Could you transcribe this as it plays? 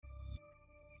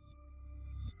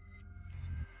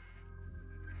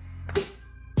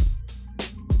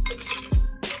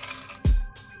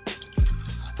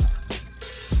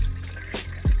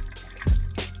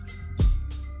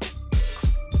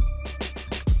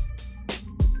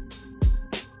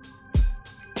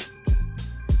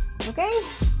Okay,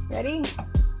 ready?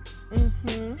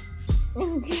 Mm-hmm.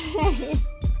 Okay.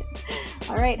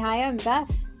 All right, hi, I'm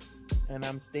Beth, And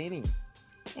I'm Staney.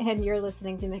 and you're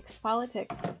listening to Mixed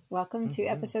Politics. Welcome to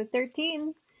episode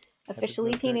 13,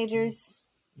 Officially Episode 13. Teenagers.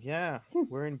 Yeah,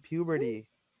 we're in puberty.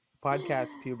 Podcast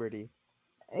puberty.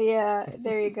 Yeah,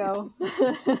 there you go.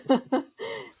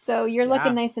 So you're looking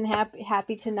Yeah. nice and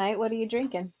happy tonight. What are you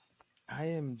drinking? I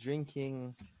am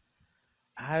drinking,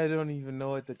 I don't even know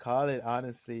what to call it,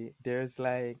 honestly. There's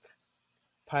like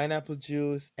pineapple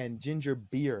juice and ginger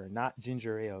beer, not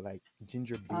ginger ale, like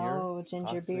ginger beer. Oh,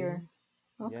 ginger beer.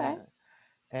 Gosling's. Okay, Yeah.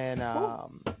 And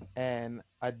cool. and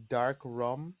a dark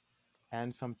rum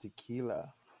and some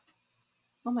tequila.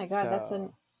 Oh my God,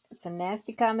 So it's a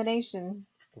nasty combination.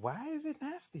 why is it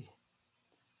nasty?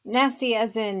 Nasty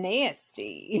as in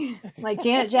nasty, like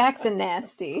Janet Jackson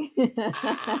nasty.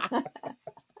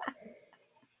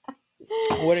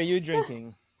 What are you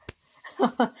drinking?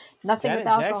 Nothing with Janet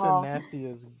Jackson alcohol. nasty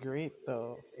is great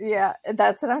though. Yeah,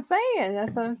 that's what I'm saying.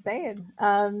 That's what I'm saying.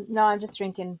 No, I'm just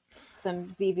drinking some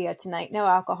Zevia tonight. No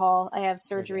alcohol. I have Okay.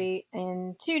 surgery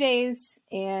in 2 days,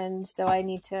 and so I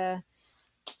need to,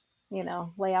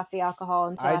 lay off the alcohol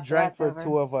until I after drank that's for over.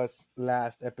 two of us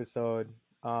last episode,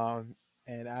 and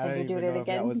I And don't you're doing even it know if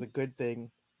that was again. a good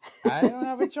thing. I don't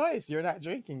have a choice. You're not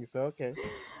drinking, so okay.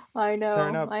 I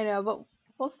Turn know, up. but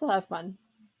we'll still have fun.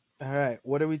 All right,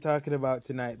 what are we talking about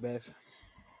tonight, Beth?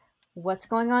 What's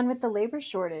going on with the labor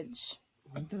shortage?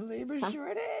 The labor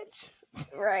shortage.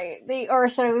 Right. Or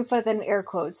should we put in air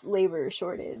quotes, labor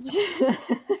shortage?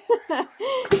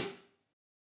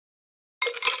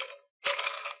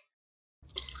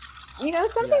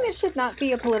 Something that should not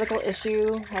be a political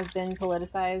issue has been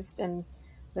politicized, and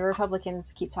the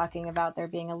Republicans keep talking about there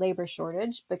being a labor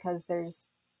shortage because there's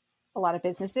a lot of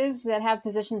businesses that have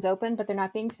positions open, but they're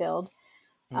not being filled.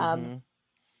 Mm-hmm.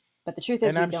 But the truth is,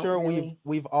 And we I'm don't sure really.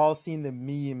 we've all seen the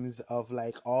memes of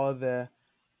like all the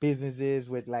businesses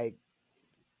with like,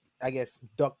 I guess,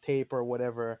 duct tape or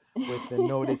whatever with the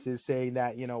notices saying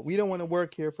that, we don't want to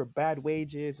work here for bad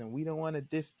wages and we don't want to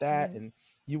this, that, and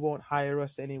you won't hire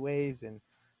us anyways and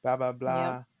blah, blah,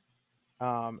 blah.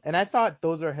 Yep. And I thought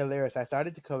those are hilarious. I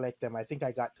started to collect them. I think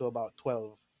I got to about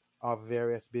 12 of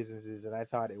various businesses and I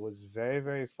thought it was very,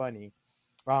 very funny.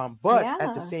 But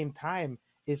at the Yeah. same time,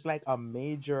 it's like a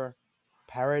major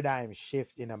paradigm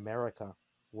shift in America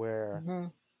where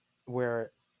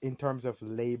where in terms of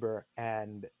labor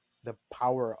and the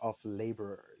power of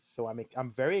laborers. So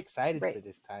I'm very excited for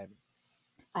this time.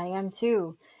 I am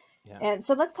too. Yeah. And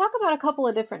so let's talk about a couple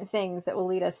of different things that will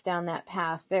lead us down that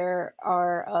path. There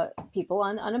are people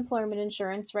on unemployment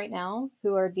insurance right now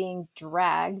who are being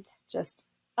dragged, just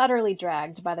utterly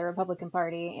dragged by the Republican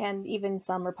Party and even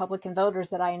some Republican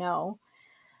voters that I know.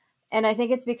 And I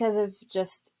think it's because of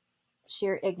just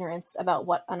sheer ignorance about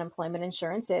what unemployment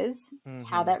insurance is,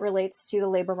 how that relates to the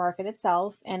labor market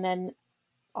itself, and then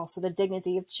also the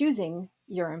dignity of choosing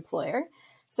your employer.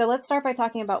 So let's start by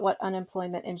talking about what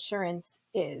unemployment insurance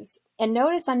is. And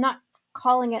notice I'm not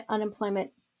calling it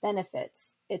unemployment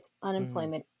benefits. It's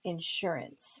unemployment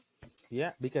insurance.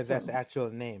 Yeah, because that's the actual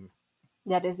name.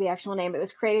 That is the actual name. It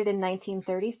was created in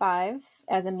 1935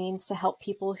 as a means to help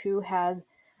people who had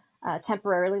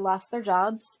temporarily lost their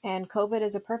jobs. And COVID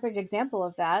is a perfect example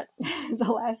of that.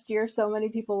 The last year, so many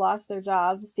people lost their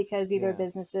jobs because either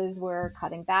businesses were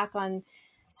cutting back on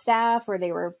staff or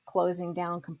they were closing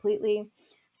down completely.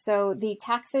 So the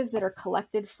taxes that are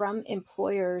collected from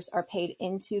employers are paid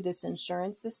into this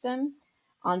insurance system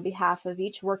on behalf of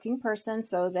each working person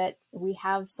so that we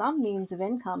have some means of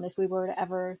income if we were to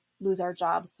ever lose our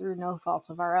jobs through no fault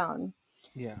of our own.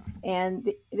 Yeah.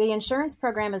 And the insurance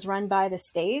program is run by the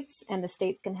states, and the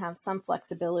states can have some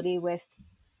flexibility with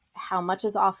how much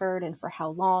is offered and for how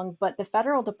long. But the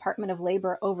Federal Department of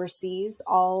Labor oversees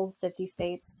all 50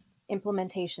 states'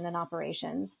 implementation and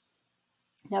operations.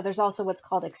 Now, there's also what's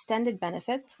called extended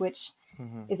benefits, which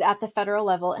is at the federal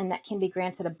level, and that can be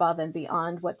granted above and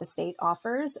beyond what the state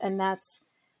offers. And that's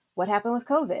what happened with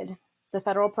COVID. The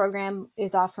federal program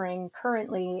is offering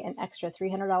currently an extra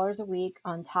 $300 a week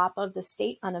on top of the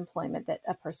state unemployment that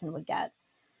a person would get.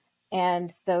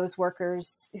 And those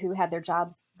workers who had their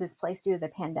jobs displaced due to the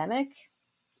pandemic,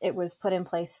 it was put in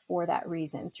place for that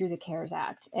reason through the CARES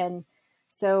Act. And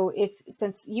so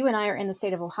since you and I are in the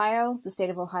state of Ohio, the state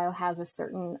of Ohio has a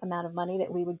certain amount of money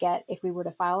that we would get if we were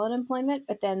to file unemployment,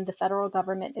 but then the federal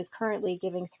government is currently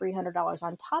giving $300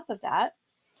 on top of that.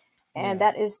 And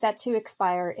that is set to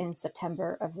expire in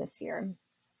September of this year.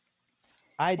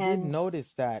 I did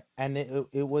notice that, and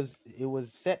it was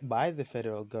set by the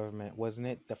federal government, wasn't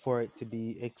it, for it to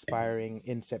be expiring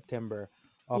in September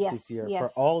of this year for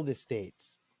all the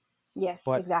states. Yes,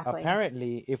 But exactly.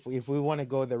 apparently, if we want to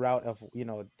go the route of,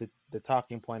 the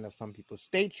talking point of some people,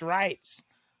 states' rights,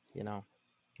 you know,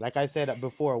 like I said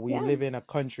before, we Yeah. live in a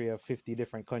country of 50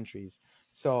 different countries.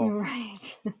 So,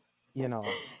 Right. you know,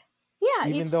 Yeah,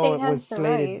 each even though state it was has the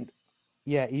right. slated,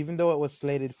 yeah, even though it was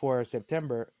slated for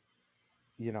September,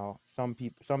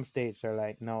 some states are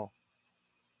like, no.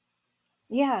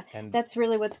 Yeah, And that's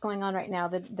really what's going on right now.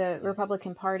 The yeah,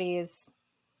 Republican Party is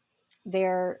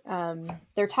their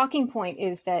talking point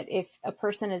is that if a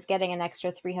person is getting an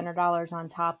extra $300 on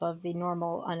top of the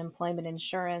normal unemployment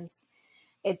insurance,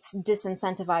 it's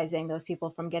disincentivizing those people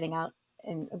from getting out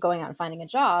and going out and finding a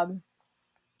job.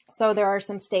 So there are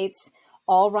some states,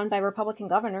 all run by Republican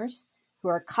governors, who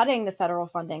are cutting the federal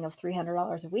funding of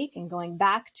 $300 a week and going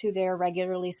back to their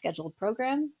regularly scheduled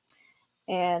program.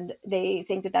 And they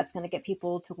think that that's going to get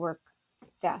people to work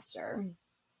faster.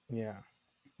 yeah,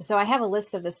 So I have a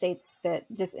list of the states that,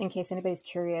 just in case anybody's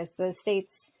curious, the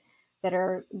states that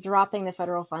are dropping the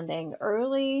federal funding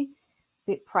early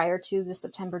prior to the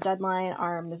September deadline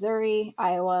are Missouri,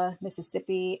 Iowa,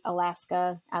 Mississippi,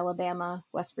 Alaska, Alabama,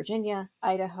 West Virginia,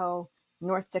 Idaho,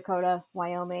 North Dakota,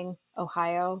 Wyoming,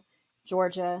 Ohio,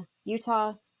 Georgia,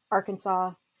 Utah,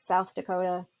 Arkansas, South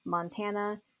Dakota,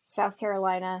 Montana, South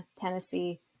Carolina,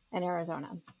 Tennessee, and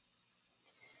Arizona.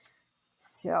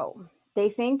 So they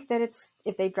think that it's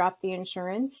if they drop the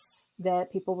insurance,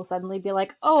 that people will suddenly be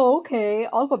like, "Oh, okay,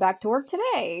 I'll go back to work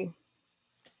today."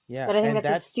 yeah. But I think And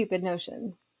that's a stupid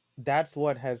notion. that's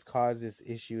what has caused this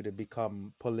issue to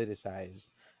become politicized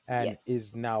and Yes.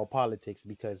 is now politics,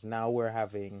 because now we're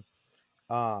having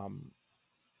um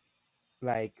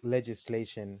like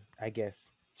legislation, I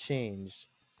guess, change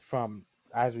from,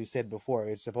 as we said before,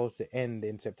 it's supposed to end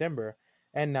in September,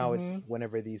 and now it's Hmm.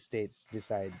 whenever these states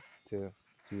decide to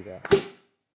do that.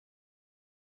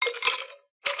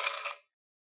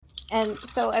 And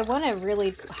so I want to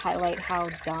really highlight how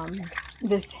dumb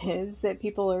this is that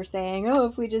people are saying, "Oh,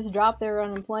 if we just drop their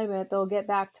unemployment, they'll get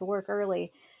back to work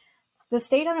early." The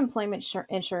state unemployment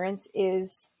insurance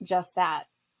is just that.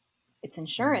 It's Mm-hmm.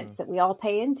 insurance that we all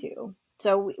pay into.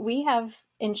 So we have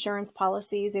insurance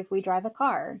policies if we drive a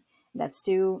car. That's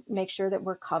to make sure that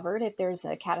we're covered if there's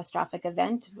a catastrophic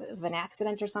event of an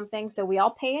accident or something. So we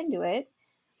all pay into it.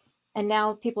 And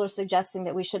now people are suggesting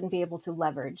that we shouldn't be able to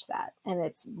leverage that. And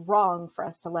it's wrong for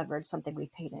us to leverage something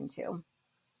we've paid into.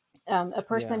 A Yeah.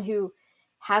 person who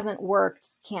hasn't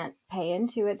worked can't pay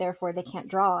into it, therefore they can't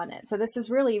draw on it. So this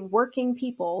is really working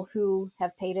people who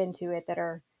have paid into it that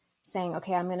are saying,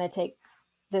 okay, I'm going to take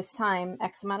this time,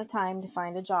 X amount of time to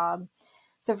find a job.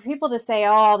 So for people to say,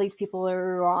 oh, all these people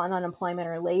are on unemployment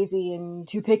are lazy and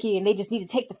too picky and they just need to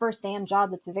take the first damn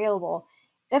job that's available,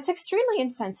 that's extremely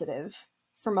insensitive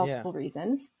for Yeah. multiple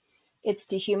reasons. It's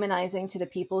dehumanizing to the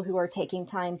people who are taking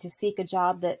time to seek a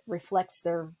job that reflects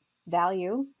their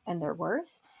value and their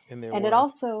worth. In their And it worth.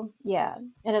 also, yeah,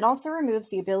 and it also removes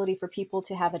the ability for people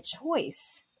to have a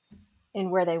choice in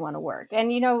where they want to work.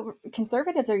 And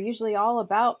conservatives are usually all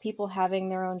about people having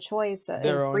their own choice,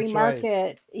 Their own free choice.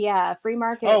 market. Yeah, free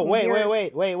market. Oh, And wait, wait, here,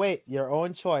 wait, wait, wait. Your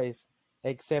own choice,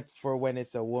 except for when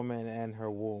it's a woman and her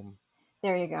womb.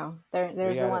 there you go. We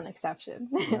There's the got one it. exception.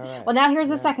 All Well, right. now here's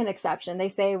the Yeah. second exception. They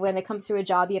say when it comes to a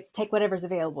job, you have to take whatever's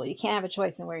available. You can't have a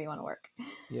choice in where you want to work.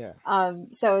 Yeah.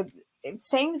 So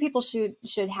saying that people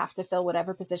should have to fill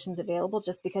whatever positions available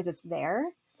just because it's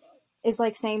there is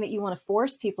like saying that you want to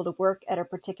force people to work at a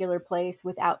particular place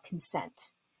without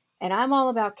consent. And I'm all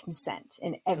about consent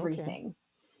in Okay. everything.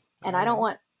 And All I don't right.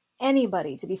 want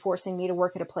anybody to be forcing me to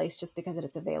work at a place just because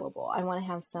it's available. I want to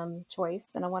have some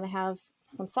choice and I want to have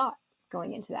some thought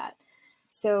going into that.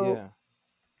 So Yeah.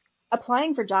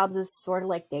 applying for jobs is sort of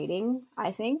like dating.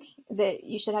 I think that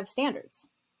you should have standards.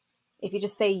 If you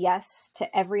just say yes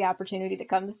to every opportunity that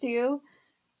comes to you,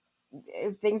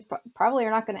 things probably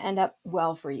are not going to end up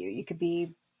well for you. You could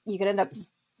end up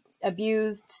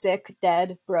abused, sick,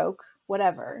 dead, broke,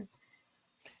 whatever.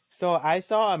 So I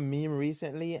saw a meme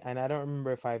recently, and I don't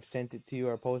remember if I've sent it to you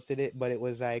or posted it, but it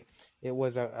was a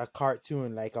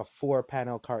cartoon, like a 4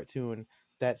 panel cartoon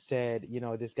that said,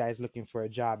 this guy's looking for a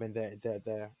job, and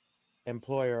the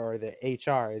employer or the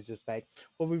HR is just like,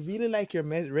 well, we really like your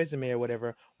resume or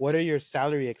whatever. What are your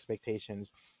salary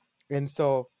expectations? And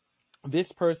so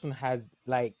this person has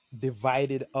like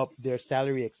divided up their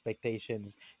salary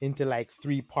expectations into like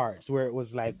 3 parts, where it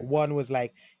was like, one was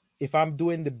like, if I'm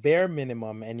doing the bare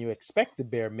minimum and you expect the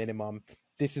bare minimum,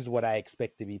 this is what I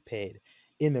expect to be paid.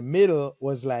 In the middle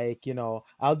was like,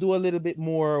 I'll do a little bit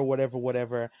more or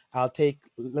whatever, I'll take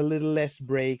a little less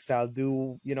breaks, I'll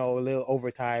do, a little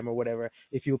overtime or whatever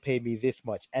if you pay me this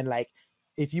much. And like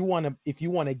if you want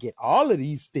to get all of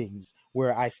these things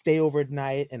where I stay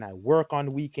overnight and I work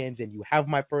on weekends and you have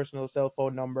my personal cell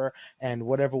phone number and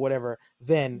whatever,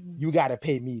 then you got to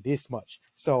pay me this much.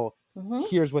 So Mm-hmm.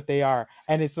 here's what they are,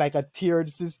 and it's like a tiered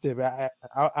system. I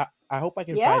hope I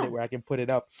can find it Yeah. where I can put it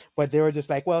up. But they were just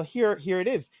like, well, here it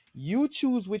is. You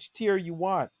choose which tier you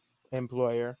want,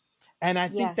 employer. And I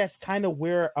think that's Yes. kind of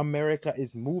where America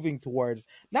is moving towards.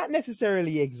 Not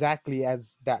necessarily exactly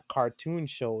as that cartoon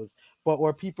shows, but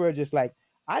where people are just like,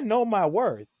 I know my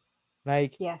worth.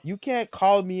 Like, you Yes. can't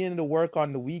call me into work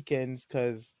on the weekends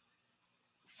because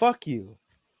fuck you.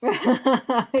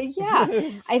 Yeah.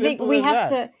 I think Simple as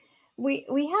that.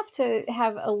 we have to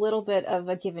have a little bit of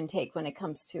a give and take when it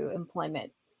comes to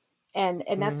employment, and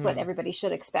that's what Hmm. everybody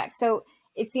should expect. So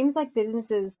it seems like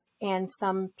businesses and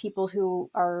some people who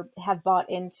are have bought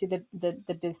into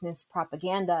the business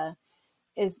propaganda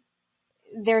is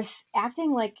they're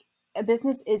acting like a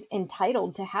business is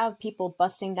entitled to have people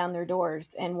busting down their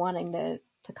doors and wanting to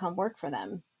come work for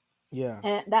them, Yeah.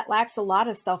 and that lacks a lot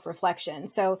of self-reflection.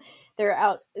 So there are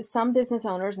out some business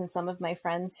owners and some of my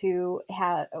friends who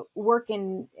have work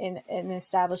in an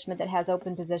establishment that has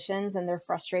open positions, and they're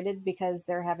frustrated because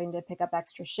they're having to pick up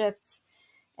extra shifts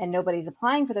and nobody's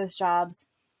applying for those jobs.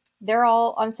 They're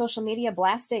all on social media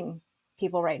blasting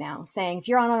people right now, saying if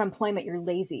you're on unemployment, you're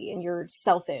lazy and you're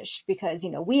selfish because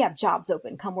we have jobs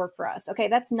open, come work for us. Okay,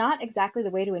 that's not exactly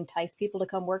the way to entice people to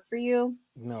come work for you,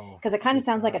 No, because it kind of it's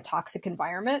sounds like a not. toxic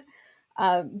environment.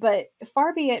 But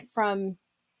far be it from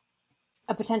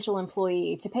a potential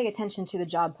employee to pay attention to the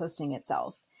job posting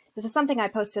itself. This is something I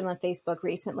posted on Facebook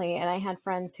recently, and I had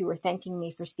friends who were thanking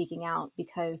me for speaking out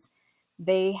because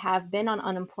they have been on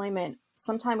unemployment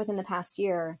sometime within the past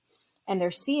year, and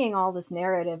they're seeing all this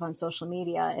narrative on social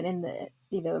media and in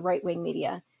the right wing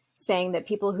media saying that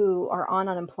people who are on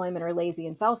unemployment are lazy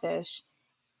and selfish.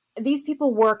 These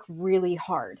people work really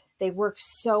hard. They work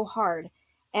so hard.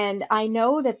 And I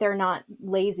know that they're not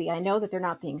lazy. I know that they're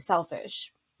not being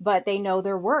selfish, but they know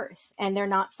their worth and they're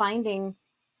not finding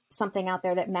something out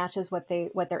there that matches what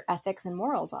their ethics and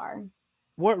morals are.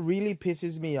 What really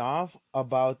pisses me off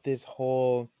about this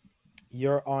whole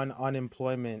you're on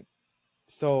unemployment,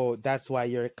 so that's why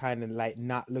you're kind of like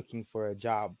not looking for a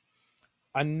job.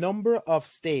 A number of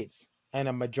states and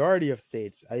a majority of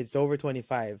states, it's over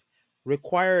 25,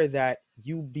 require that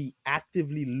you be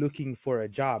actively looking for a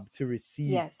job to receive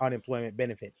Yes. unemployment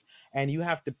benefits. And you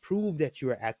have to prove that you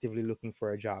are actively looking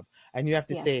for a job. And you have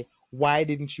to say, Yes. why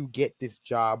didn't you get this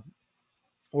job?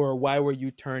 Or why were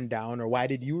you turned down? Or why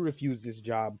did you refuse this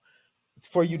job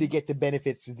for you to Hmm. get the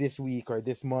benefits this week or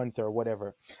this month or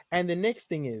whatever? And the next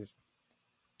thing is,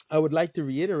 I would like to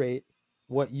reiterate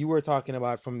what you were talking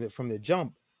about from the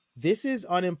jump. This is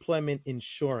unemployment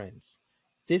insurance.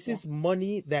 This is Yes.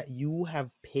 money that you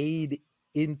have paid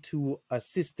into a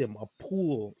system, a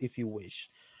pool, if you wish,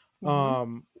 Hmm.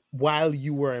 while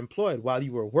you were employed, while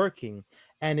you were working,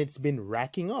 and it's been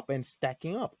racking up and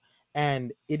stacking up.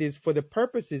 And it is for the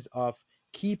purposes of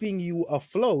keeping you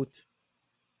afloat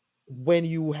when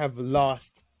you have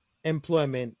lost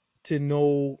employment to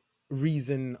no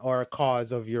reason or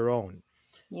cause of your own.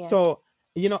 Yes. So,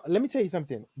 let me tell you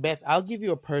something, Beth. I'll give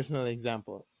you a personal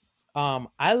example.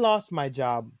 I lost my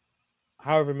job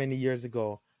however many years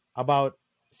ago, about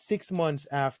 6 months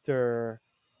after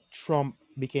Trump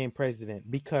became president,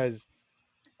 because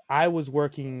I was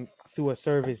working through a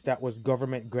service that was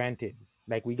government granted.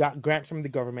 Like, we got grants from the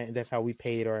government, and that's how we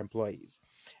paid our employees.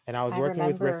 And I was I working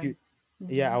with remember.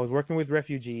 yeah, Hmm. I was working with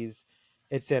refugees,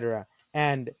 etc.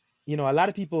 And a lot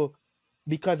of people,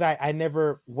 because I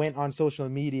never went on social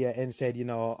media and said,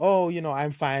 oh,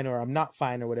 I'm fine or I'm not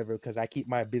fine or whatever, because I keep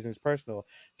my business personal.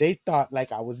 They thought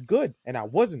like I was good, and I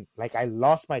wasn't. Like, I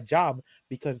lost my job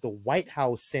because the White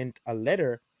House sent a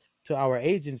letter to our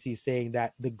agency saying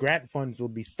that the grant funds will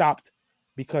be stopped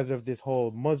because of this whole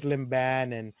Muslim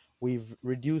ban, and we've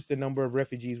reduced the number of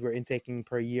refugees we're intaking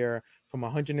per year from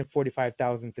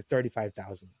 145,000 to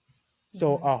 35,000.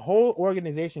 So Hmm. a whole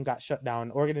organization got shut down,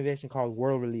 an organization called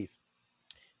World Relief.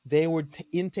 They would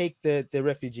intake the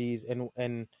refugees and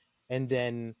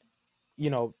then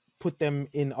put them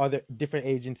in other different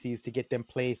agencies to get them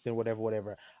placed and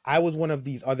whatever. I was one of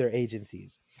these other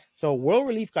agencies. So World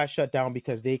Relief got shut down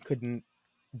because they couldn't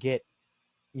get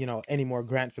any more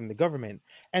grants from the government.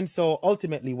 And so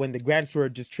ultimately, when the grants were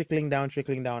just trickling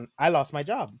down, I lost my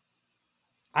job.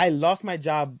 I lost my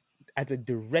job as a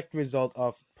direct result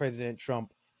of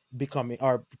Trump becoming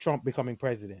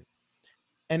president.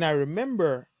 And I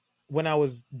remember when I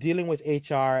was dealing with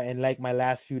HR and like my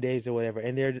last few days or whatever,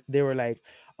 and they were like,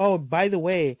 "Oh, by the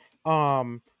way,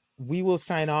 we will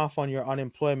sign off on your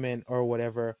unemployment or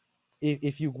whatever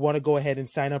if you want to go ahead and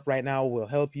sign up right now, we'll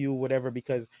help you, whatever,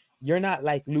 because you're not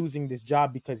like losing this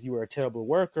job because you were a terrible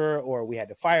worker or we had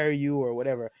to fire you or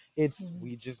whatever. It's Mm.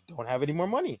 we just don't have any more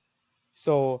money.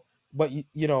 So, but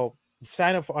you know,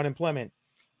 sign up for unemployment.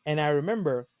 And I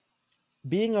remember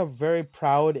being a very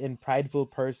proud and prideful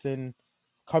person,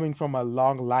 coming from a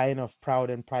long line of proud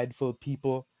and prideful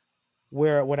people,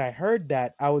 where when I heard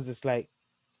that, I was just like,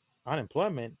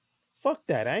 unemployment? Fuck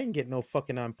that. I ain't getting no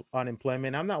fucking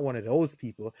unemployment. I'm not one of those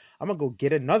people. I'm gonna go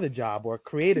get another job or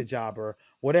create a job or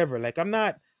whatever. Like I'm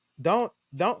not don't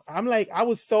I'm like I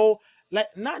was so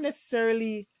like not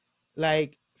necessarily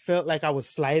like felt like I was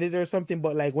slighted or something,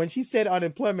 but like when she said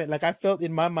unemployment, like I felt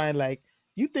in my mind like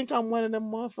you think I'm one of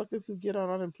them motherfuckers who get on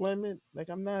unemployment? Like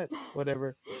I'm not,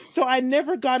 whatever. So I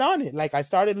never got on it. Like I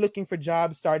started looking for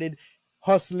jobs, started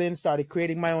hustling, started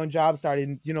creating my own job,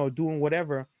 started, doing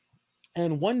whatever.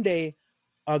 And one day,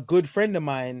 a good friend of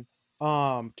mine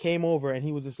came over and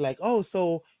he was just like, "Oh,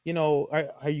 so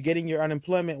are you getting your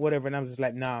unemployment, whatever?" And I was just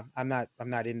like, "Nah, I'm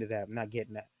not into that. I'm not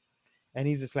getting that." And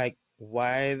he's just like,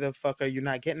 "Why the fuck are you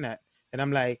not getting that?" And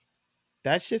I'm like,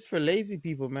 "That's just for lazy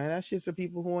people, man. That's just for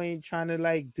people who ain't trying to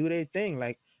like do their thing.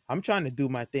 Like I'm trying to do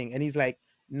my thing." And he's like,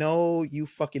 "No, you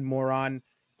fucking moron.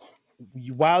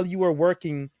 While you were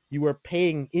working, you were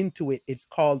paying into it. It's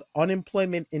called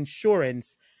unemployment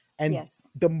insurance. And Yes.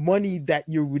 the money that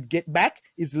you would get back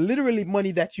is literally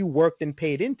money that you worked and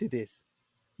paid into this."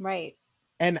 Right.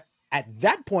 And at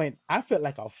that point, I felt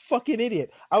like a fucking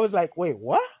idiot. I was like, "Wait,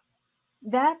 what?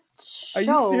 That Are you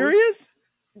shows serious?"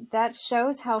 that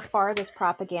shows how far this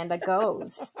propaganda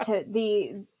goes to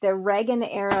the Reagan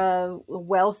era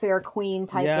welfare queen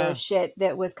type of Yeah, shit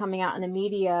that was coming out in the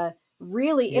media.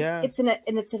 Really, yeah, it's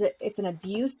an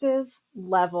abusive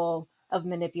level of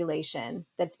manipulation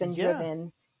that's been yeah.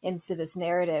 driven into this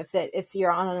narrative that if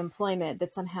you're on unemployment,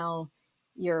 that somehow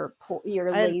you're poor, you're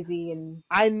And lazy, and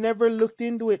I never looked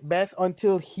into it, Beth,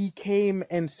 until he came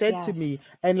and said to me, yes,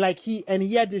 and like he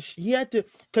had to,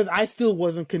 because I still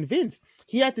wasn't convinced.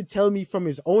 He had to tell me from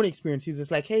his own experience. He's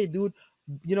just like, "Hey, dude,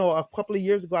 a couple of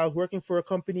years ago, I was working for a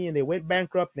company and they went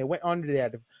bankrupt. And they went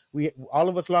under. We all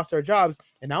of us lost our jobs,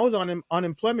 and I was on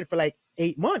unemployment for like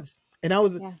 8 months. And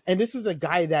yeah, and this was a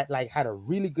guy that like had a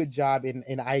really good job in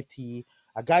IT,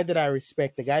 a guy that I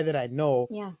respect, a guy that I know,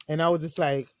 yeah, and I was just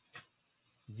like,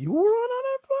 you were on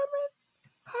unemployment?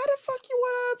 How the fuck you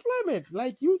on unemployment?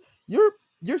 Like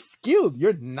you're skilled.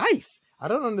 You're nice. I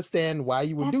don't understand why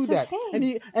you would that's do the that." And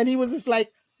thing. he was just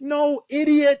like, "No,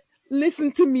 idiot.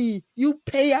 Listen to me. You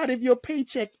pay out of your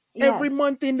paycheck every Yes,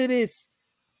 month into this."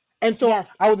 And so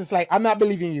yes, I was just like, "I'm not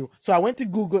believing you." So I went to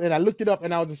Google and I looked it up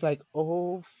and I was just like,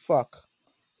 "Oh fuck.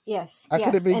 yes, I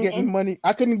could have yes, been getting money.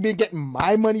 I couldn't have been getting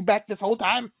my money back this whole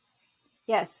time."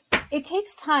 yes, it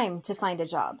takes time to find a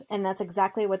job, and that's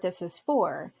exactly what this is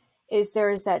for. Is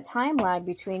there is that time lag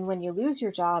between when you lose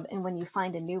your job and when you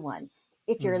find a new one.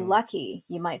 If you're Hmm. lucky,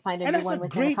 you might find a And new that's a one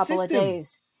within a great couple of system.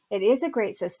 days. It is a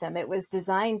great system. It was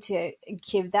designed to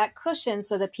give that cushion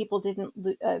so that people didn't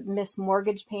miss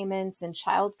mortgage payments and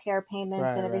childcare payments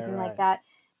Right, and right, everything like right. that.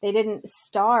 They didn't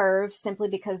starve simply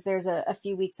because there's a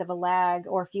few weeks of a lag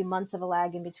or a few months of a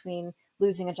lag in between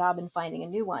losing a job and finding a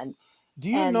new one. Do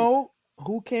you And know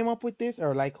who came up with this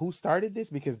or like who started this?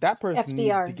 Because that person need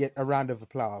to FDR, get a round of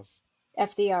applause.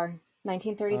 FDR,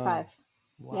 1935.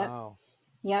 Oh, Yep, wow.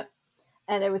 yep.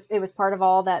 And it was part of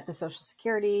all that, the Social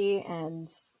Security and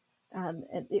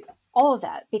all of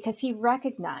that, because he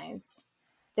recognized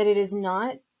that it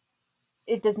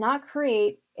does not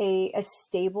create a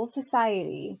stable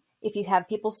society if you have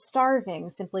people starving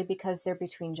simply because they're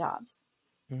between jobs.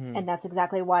 Hmm. And that's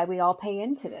exactly why we all pay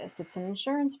into this. It's an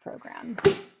insurance program.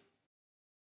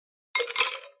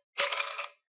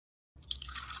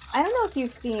 I don't know if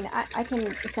you've seen. I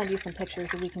can send you some pictures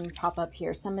that we can pop up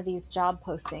here. Some of these job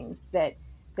postings that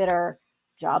are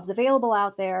jobs available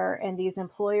out there, and these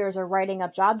employers are writing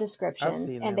up job I've descriptions,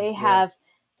 seen and them. they Yeah. have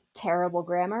terrible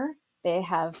grammar, they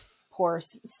have poor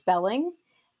spelling,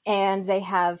 and they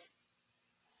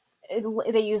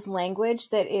use language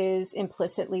that is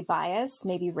implicitly biased,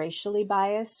 maybe racially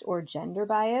biased or gender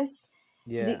biased.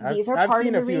 Yeah. These are I've part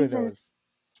seen of a the few of reasons. those.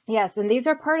 Yes, and these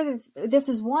are part of this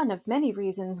is one of many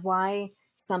reasons why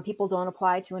some people don't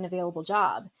apply to an available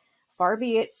job. Far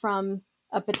be it from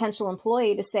a potential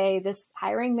employee to say this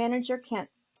hiring manager can't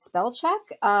spell check.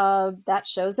 That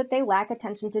shows that they lack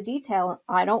attention to detail.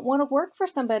 I don't want to work for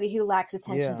somebody who lacks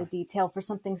attention to Yeah. detail for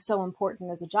something so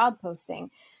important as a job posting.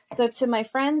 So, to my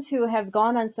friends who have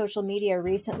gone on social media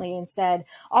recently and said,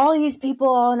 all these people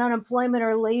on unemployment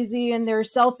are lazy and they're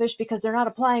selfish because they're not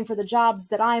applying for the jobs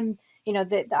that I'm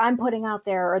putting out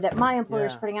there or that my employer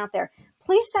is Yeah. putting out there.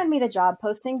 please send me the job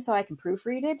posting so I can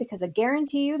proofread it, because I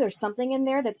guarantee you there's something in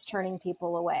there that's turning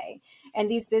people away.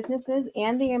 And these businesses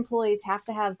and the employees have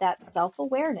to have that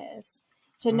self-awareness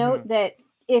to Mhm. note that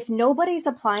if nobody's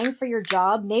applying for your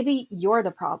job, maybe you're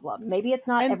the problem. Maybe it's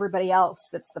not And everybody else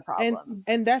that's the and problem.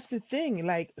 and that's the thing.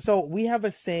 Like, so we have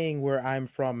a saying where I'm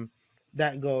from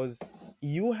that goes,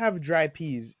 "You have dry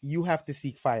peas, you have to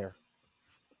seek fire."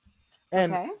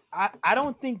 And Okay. I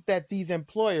don't think that these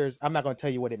employers, I'm not going to tell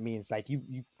you what it means. Like,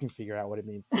 you can figure out what it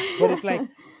means. But it's like,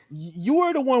 you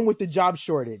are the one with the job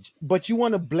shortage, but you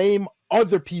want to blame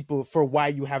other people for why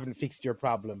you haven't fixed your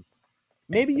problem.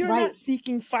 Maybe you're Right. not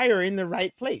seeking fire in the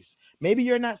right place. Maybe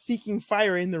you're not seeking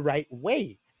fire in the right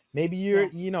way. Maybe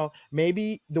Yes.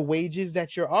 maybe the wages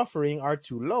that you're offering are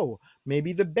too low.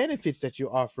 Maybe the benefits that you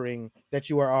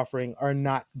are offering are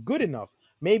not good enough.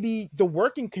 Maybe the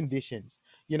working conditions,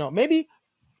 maybe,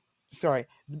 sorry,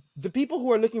 the people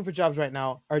who are looking for jobs right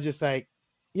now are just like,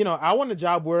 I want a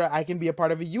job where I can be a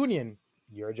part of a union.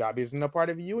 Your job isn't a part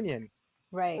of a union.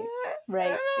 Right. I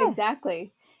Right. don't know.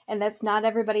 Exactly. And that's not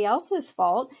everybody else's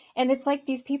fault. And it's like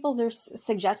these people, they're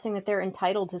suggesting that they're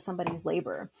entitled to somebody's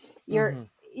labor. You're Hmm.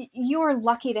 you're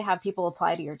lucky to have people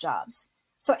apply to your jobs.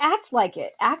 So act like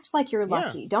it. Act like you're Yeah.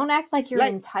 lucky. Don't act like you're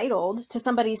Like, entitled to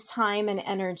somebody's time and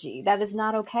energy. That is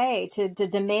not okay to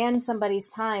demand somebody's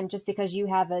time just because you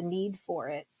have a need for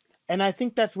it. and I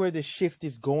think that's where the shift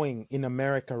is going in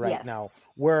America right now, Yes.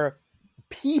 where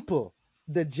people,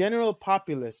 the general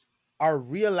populace, are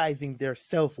realizing their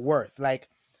self-worth. Like,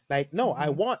 no, I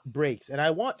Hmm. want breaks, and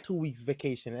I want 2 weeks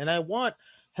vacation, and I want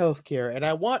healthcare, and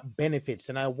I want benefits,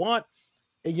 and I want,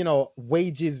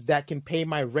 wages that can pay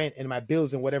my rent and my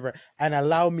bills and whatever, and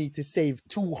allow me to save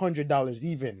 $200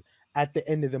 even at the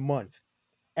end of the month.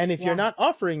 And if you're Yeah. not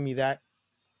offering me that,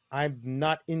 I'm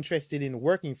not interested in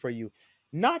working for you.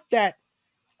 Not that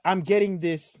I'm getting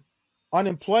this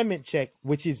unemployment check,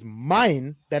 which is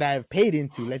mine, that I have paid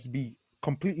into. Let's be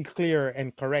completely clear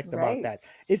and correct about Right. that.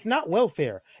 It's not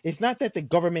welfare. It's not that the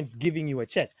government's giving you a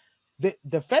check.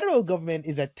 The federal government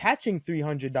is attaching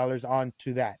 $300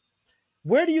 onto that.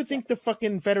 Where do you think the Yes.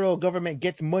 fucking federal government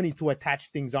gets money to attach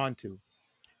things onto?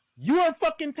 Your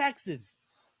fucking taxes.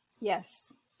 Yes.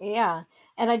 Yeah.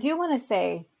 And I do want to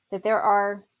say that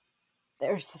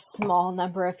there's a small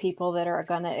number of people that are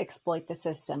going to exploit the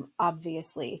system,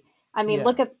 obviously. I mean, Yeah.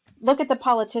 look at the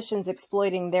politicians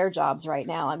exploiting their jobs right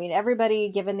now. I mean, everybody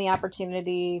given the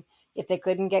opportunity, if they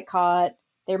couldn't get caught,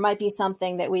 there might be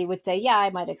something that we would say, yeah,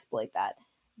 I might exploit that.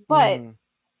 But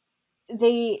Mm-hmm.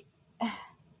 they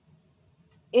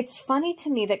it's funny to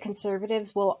me that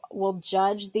conservatives will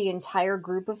judge the entire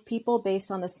group of people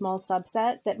based on a small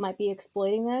subset that might be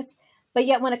exploiting this, but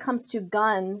yet when it comes to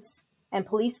guns and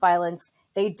police violence,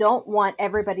 they don't want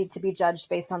everybody to be judged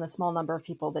based on the small number of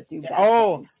people that do bad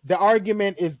Oh, things. the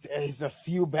argument is a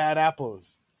few bad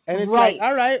apples. And it's like, Right.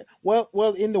 all right,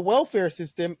 well, in the welfare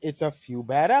system, it's a few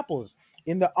bad apples.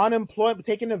 In the unemployment,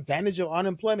 taking advantage of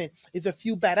unemployment, is a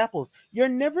few bad apples. You're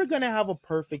never gonna have a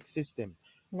perfect system.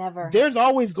 Never. There's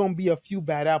always gonna be a few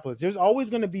bad apples. There's always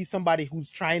gonna be somebody who's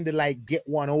trying to like get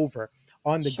one over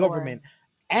on the Sure. government.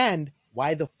 And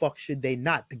why the fuck should they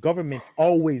not? The government's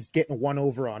always getting one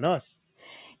over on us.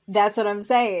 That's what I'm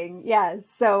saying. Yes.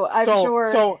 So I'm So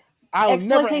sure so I'll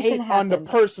never exploitation hate on the happens.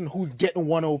 person who's getting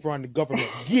one over on the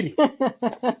government. Get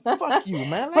it? Fuck you,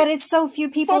 man. But Like, it's so few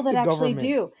people fuck that the actually government.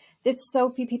 do. There's so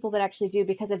few people that actually do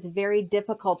because it's very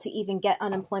difficult to even get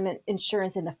unemployment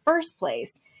insurance in the first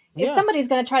place. If Yeah, somebody's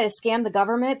going to try to scam the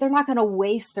government, they're not going to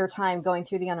waste their time going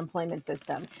through the unemployment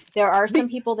system. There are some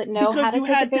Be- people that know how because to you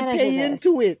take had to advantage of pay this.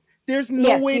 into it. There's no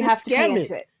Yes, way you to have to pay scam it.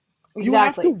 into it. You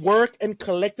have to Exactly. work and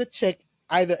collect a check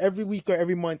either every week or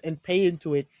every month and pay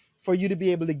into it for you to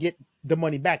be able to get the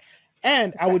money back.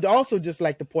 And That's I would right. also just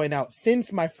like to point out,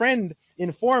 since my friend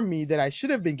informed me that I should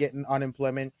have been getting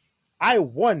unemployment, I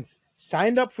once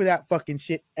signed up for that fucking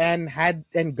shit and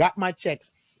got my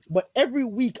checks. But every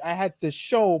week I had to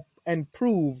show and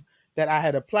prove that I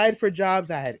had applied for jobs,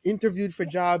 I had interviewed for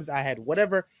jobs, I had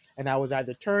whatever, and I was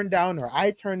either turned down or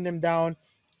I turned them down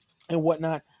and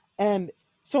whatnot. And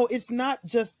so it's not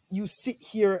just you sit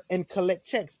here and collect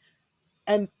checks.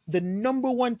 And the number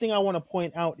one thing I want to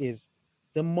point out is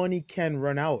the money can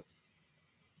run out.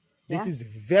 This Yeah. is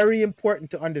very important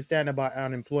to understand about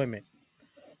unemployment.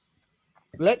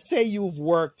 Let's say you've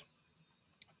worked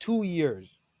 2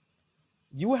 years.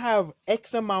 You have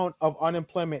X amount of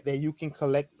unemployment that you can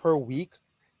collect per week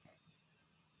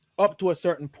up to a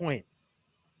certain point.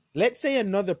 Let's say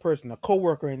another person, a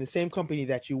coworker in the same company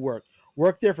that you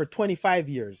worked there for 25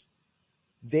 years.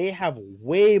 They have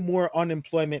way more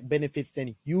unemployment benefits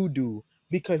than you do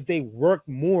because they work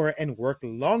more and work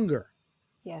longer.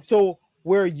 Yes. So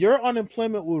where your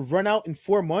unemployment will run out in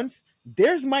 4 months,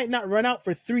 theirs might not run out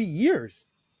for 3 years.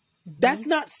 That's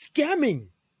not scamming.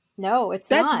 No, it's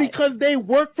That's not. because they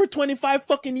work for 25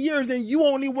 fucking years and you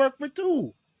only work for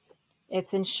 2.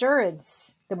 It's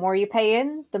insurance. The more you pay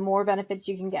in, the more benefits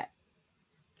you can get.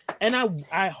 And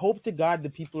I hope to God the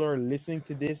people who are listening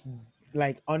to this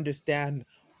like understand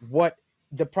what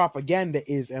the propaganda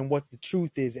is and what the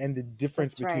truth is and the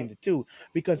difference That's between right. the two.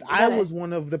 Because You I gotta, was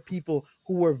one of the people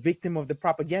who were victim of the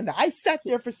propaganda. I sat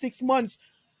there for 6 months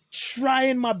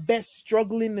trying my best,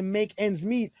 struggling to make ends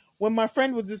meet, when my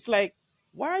friend was just like,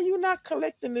 why are you not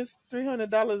collecting this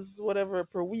 $300 whatever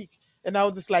per week? And I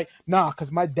was just like, nah,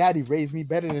 because my daddy raised me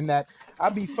better than that.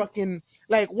 I'd be fucking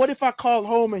like, what if I called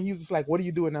home and he was just like, what are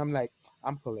you doing? And I'm like,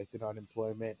 I'm collecting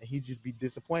unemployment, and he'd just be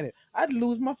disappointed. I'd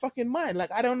lose my fucking mind.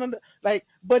 Like, I don't know. Like,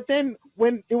 but then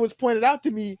when it was pointed out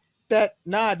to me that,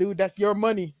 nah, dude, that's your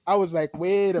money, I was like,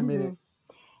 wait a minute.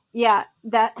 Yeah,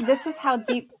 that this is how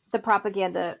deep the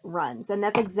propaganda runs. And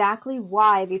that's exactly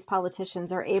why these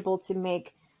politicians are able to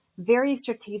make very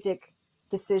strategic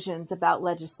decisions about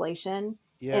legislation.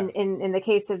 Yeah. In the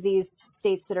case of these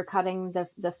states that are cutting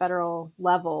the federal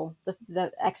level,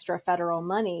 the extra federal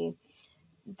money,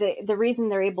 the reason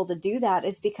they're able to do that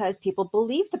is because people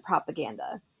believe the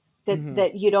propaganda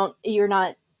that you're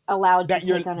not allowed to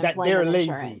take that they're unemployment lazy.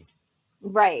 insurance.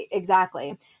 Right,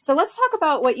 exactly. So let's talk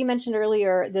about what you mentioned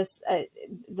earlier. This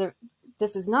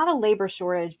is not a labor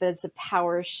shortage, but it's a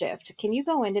power shift. Can you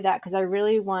go into that? Because I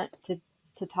really want to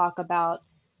talk about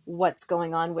what's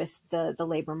going on with the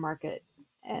labor market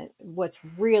and what's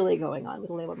really going on with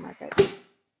the labor market.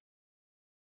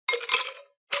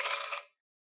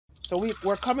 So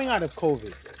we're coming out of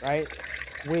COVID, right?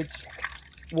 Which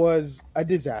was a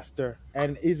disaster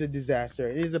and is a disaster.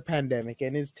 It is a pandemic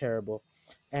and it's terrible.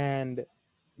 And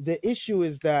the issue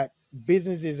is that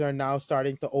businesses are now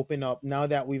starting to open up now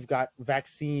that we've got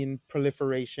vaccine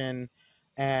proliferation,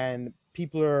 and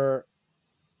people are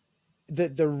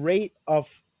the rate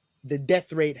of the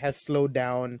death rate has slowed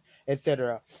down,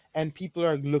 etc. And people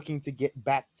are looking to get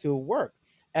back to work.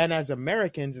 And as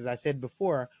Americans, as I said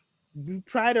before, we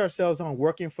pride ourselves on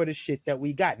working for the shit that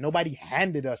we got. Nobody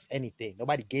handed us anything.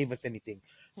 Nobody gave us anything.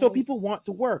 So Right. people want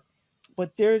to work.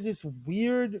 But there's this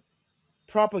weird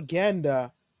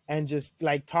propaganda and just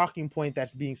like talking point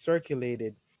that's being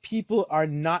circulated. People are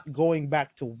not going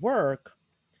back to work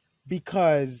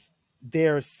because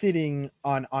they're sitting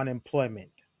on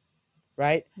unemployment,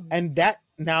 right? And that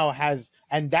now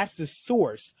and that's the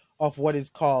source of what is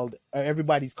called,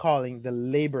 everybody's calling, the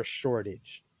labor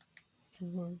shortage.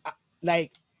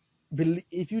 Like,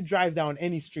 if you drive down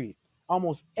any street,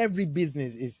 almost every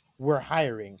business is, we're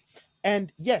hiring.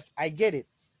 And yes, I get it.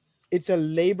 It's a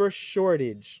labor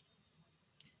shortage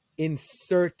in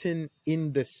certain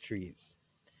industries.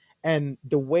 And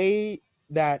the way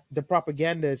that the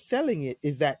propaganda is selling it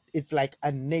is that it's like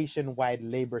a nationwide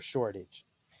labor shortage.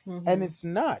 And it's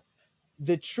not.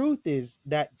 The truth is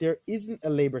that there isn't a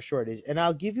labor shortage. And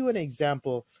I'll give you an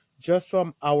example just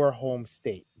from our home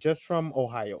state, just from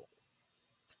Ohio.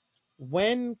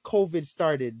 When COVID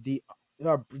started,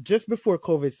 just before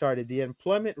COVID started, the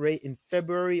employment rate in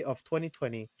February of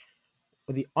 2020,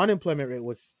 the unemployment rate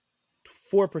was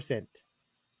 4%.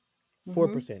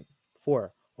 4%.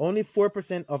 4. Only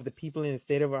 4% of the people in the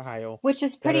state of Ohio. Which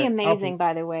is pretty amazing,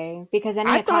 by the way, because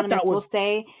any economist will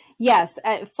say, yes,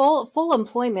 full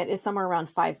employment is somewhere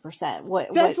around 5%.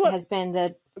 What has been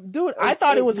the... Dude, I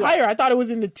thought it was higher. I thought it was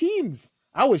in the teens.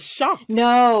 I was shocked.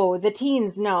 No, the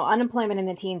teens, no. Unemployment in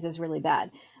the teens is really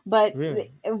bad. But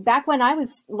really? Back when I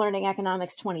was learning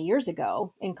economics 20 years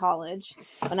ago in college,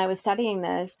 when I was studying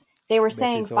this, they were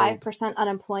saying 5%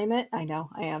 unemployment. I know,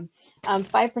 I am.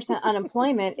 5%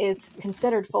 unemployment is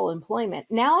considered full employment.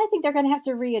 Now I think they're going to have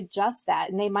to readjust that,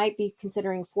 and they might be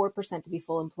considering 4% to be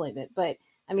full employment. But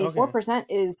I mean, 4%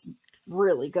 is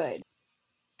really good.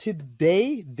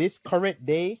 Today, this current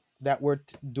day that we're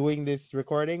doing this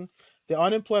recording, the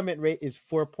unemployment rate is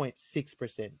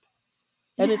 4.6%.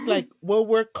 And it's like, well,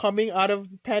 we're coming out of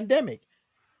pandemic.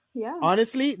 Yeah.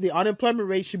 Honestly, the unemployment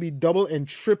rate should be double and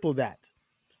triple that.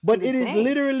 But it is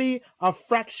literally a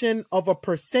fraction of a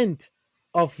percent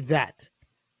of that.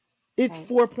 It's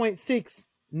 4.6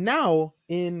 now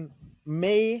in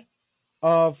May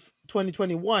of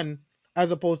 2021, as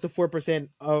opposed to 4%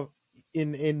 of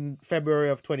in February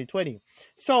of 2020.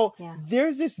 So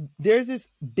there's this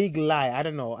big lie. I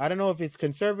don't know if it's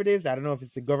conservatives. I don't know if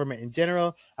it's the government in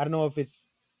general. I don't know if it's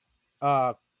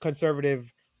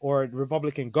conservative or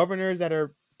Republican governors that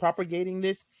are propagating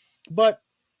this, but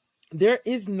there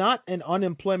is not an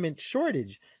unemployment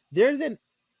shortage. There's an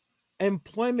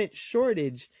employment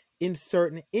shortage in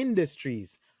certain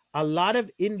industries. A lot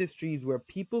of industries where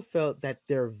people felt that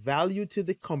their value to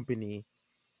the company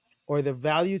or the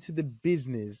value to the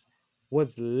business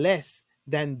was less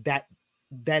than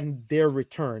their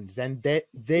returns, and that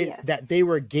Yes. they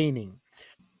were gaining.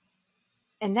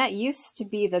 And that used to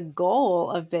be the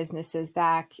goal of businesses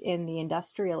back in the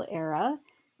industrial era.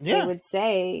 They Yeah, would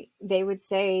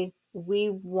say we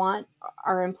want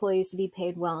our employees to be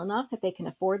paid well enough that they can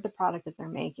afford the product that they're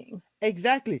making.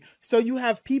 exactly. So you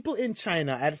have people in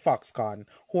China at Foxconn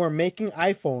who are making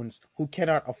iPhones who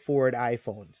cannot afford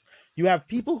iPhones. You have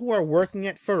people who are working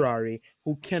at Ferrari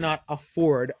who cannot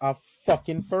afford a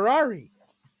fucking Ferrari.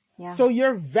 Yeah. So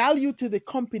your value to the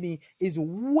company is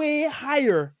way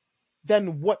higher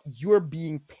than what you're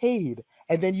being paid.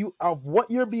 And then you of what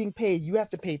you're being paid, you have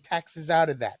to pay taxes out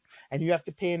of that. And you have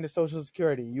to pay into Social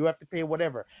Security. You have to pay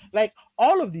whatever. Like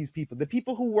all of these people, the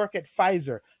people who work at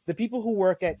Pfizer, the people who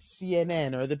work at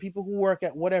CNN, or the people who work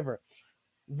at whatever,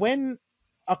 when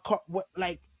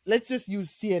like let's just use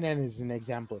CNN as an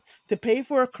example. To pay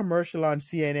for a commercial on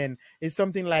CNN is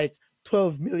something like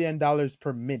 $12 million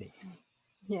per minute.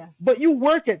 Yeah. But you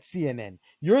work at CNN.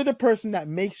 You're the person that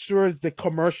makes sure the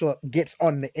commercial gets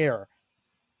on the air.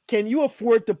 Can you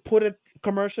afford to put a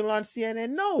commercial on CNN?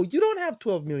 No, you don't have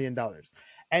 $12 million.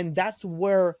 And that's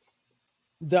where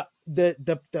the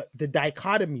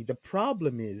dichotomy, the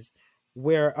problem is,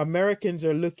 where Americans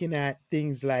are looking at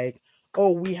things like,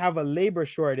 oh, we have a labor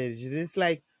shortage. It's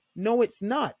like, no, it's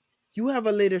not. You have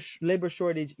a labor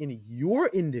shortage in your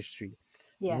industry.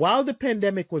 While Yes. the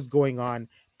pandemic was going on,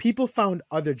 people found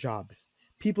other jobs.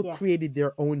 People Yes. created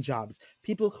their own jobs.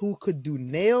 People who could do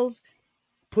nails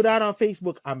put out on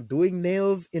Facebook, I'm doing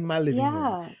nails in my living room.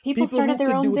 Yeah. People People started who their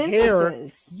could own do hair,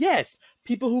 businesses. yes.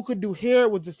 People who could do hair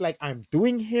was just like, I'm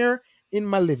doing hair in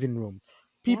my living room.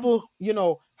 Yeah. People,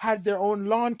 had their own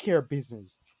lawn care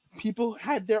business. People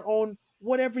had their own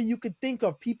whatever you could think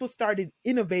of. People started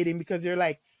innovating because they're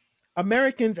like,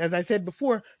 Americans, as I said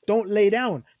before, don't lay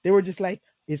down. They were just like,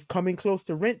 it's coming close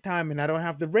to rent time and I don't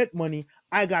have the rent money.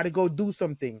 I got to go do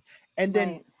something. And then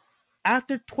Right.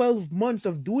 after 12 months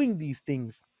of doing these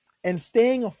things and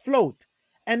staying afloat,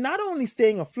 and not only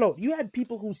staying afloat, you had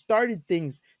people who started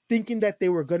things thinking that they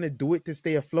were going to do it to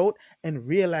stay afloat and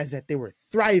realized that they were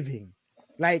thriving.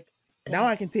 Like, now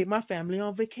I can Yes. take my family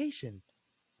on vacation.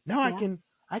 Now I Yeah. can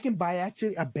I can buy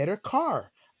actually a better car.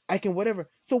 I can whatever.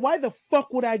 So why the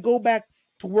fuck would I go back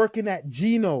to working at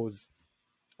Geno's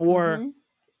or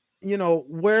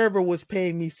Mm-hmm. wherever was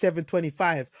paying me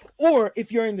 $7.25? Or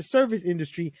if you're in the service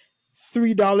industry,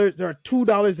 $3 or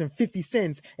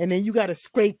 $2.50, and then you got to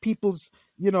scrape people's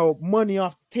money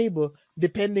off the table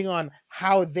depending on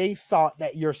how they thought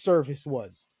that your service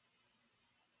was.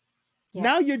 Yep.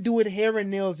 Now you're doing hair and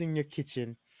nails in your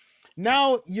kitchen.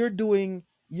 Now you're doing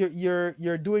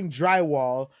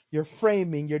drywall, you're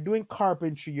framing, you're doing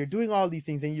carpentry, you're doing all these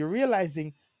things, and you're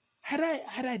realizing, had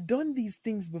I done these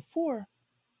things before,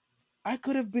 I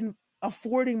could have been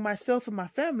affording myself and my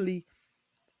family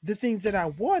the things that I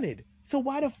wanted. So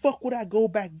why the fuck would I go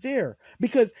back there?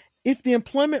 Because if the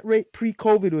employment rate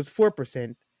pre-COVID was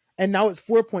 4% and now it's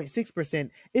 4.6%,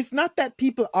 it's not that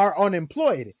people are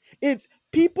unemployed. It's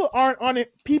people aren't on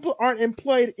it. People aren't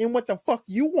employed in what the fuck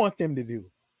you want them to do.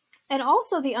 And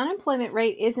also, the unemployment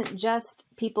rate isn't just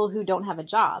people who don't have a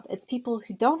job, it's people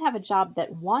who don't have a job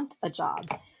that want a job.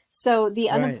 So the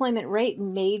Right. unemployment rate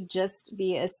may just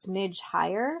be a smidge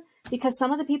higher because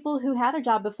some of the people who had a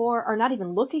job before are not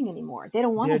even looking anymore. They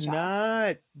don't want a They're job.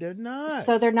 not. They're not.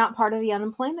 So they're not part of the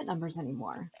unemployment numbers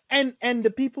anymore. And the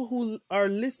people who are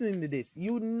listening to this,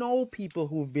 people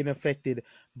who've been affected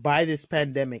by this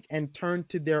pandemic and turned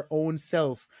to their own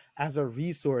self as a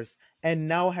resource and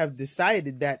now have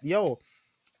decided that, yo,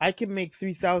 I can make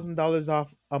 $3,000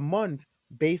 off a month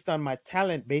based on my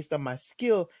talent, based on my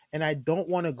skill, and I don't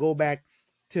want to go back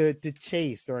to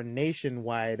Chase or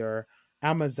Nationwide or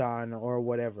Amazon or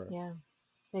whatever. Yeah,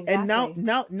 And now exactly.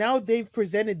 now now they've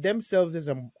presented themselves as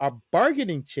a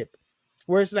bargaining chip,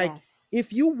 where it's like, Yes.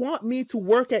 if you want me to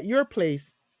work at your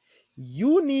place,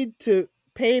 you need to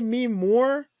pay me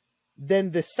more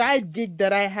than the side gig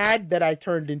that I had that I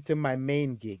turned into my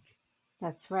main gig.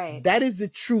 That's right. That is the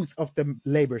truth of the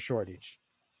labor shortage.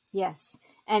 Yes.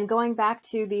 And going back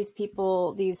to these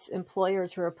people, these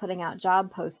employers who are putting out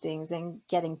job postings and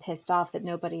getting pissed off that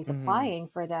nobody's Mm-hmm. applying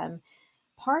for them,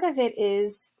 part of it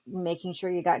is making sure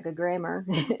you got good grammar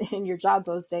in your job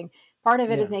posting. Part of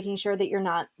it is Yeah. making sure that you're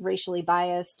not racially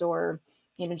biased or,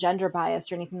 gender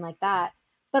biased or anything like that.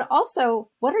 But also,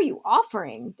 what are you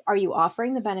offering? Are you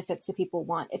offering the benefits that people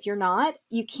want? If you're not,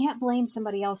 you can't blame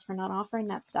somebody else for not offering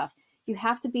that stuff.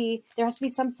 there has to be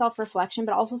some self-reflection,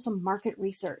 but also some market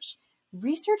research.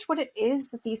 Research what it is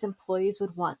that these employees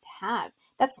would want to have.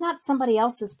 That's not somebody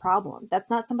else's problem. That's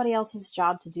not somebody else's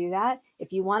job to do that.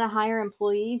 If you want to hire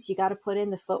employees, you got to put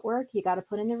in the footwork, you got to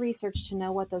put in the research to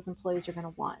know what those employees are going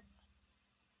to want.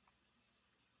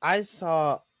 I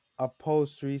saw a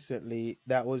post recently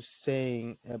that was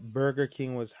saying Burger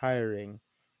King was hiring,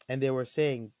 and they were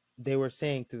saying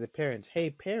to the parents,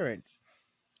 "Hey parents,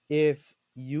 if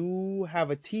you have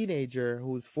a teenager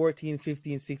who's 14,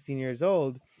 15, 16 years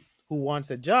old who wants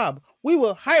a job, we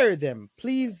will hire them.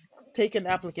 Please take an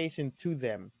application to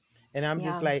them." And I'm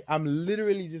just Yeah. like, I'm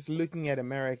literally just looking at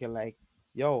America like,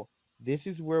 yo, this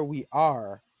is where we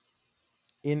are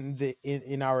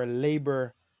in our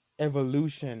labor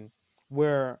evolution,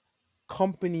 where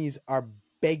companies are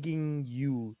begging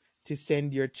you to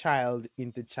send your child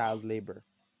into child labor.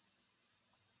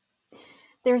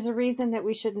 There's a reason that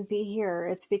we shouldn't be here.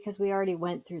 It's because we already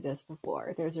went through this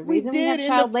before. There's a We reason we have did in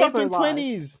the child labor fucking laws.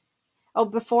 20s. Oh,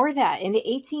 before that, in the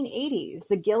 1880s,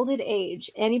 the Gilded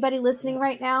Age. Anybody listening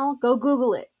right now, go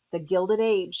Google it. The Gilded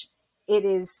Age. It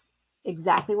is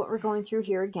exactly what we're going through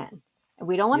here again. And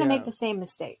we don't want to make Yeah. the same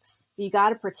mistakes. You got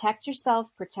to protect yourself,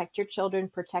 protect your children,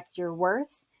 protect your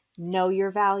worth, know your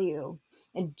value,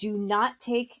 and do not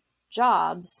take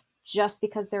jobs just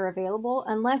because they're available,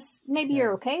 unless maybe Yeah.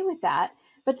 you're okay with that.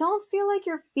 But don't feel like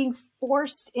you're being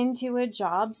forced into a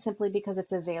job simply because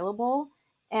it's available.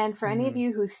 And for any of hmm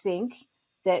you who think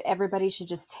that everybody should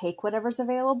just take whatever's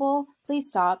available, please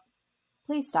stop.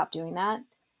 Please stop doing that.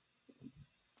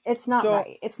 It's not So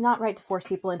right. It's not right to force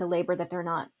people into labor that they're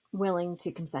not willing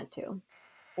to consent to.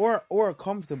 or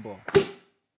comfortable.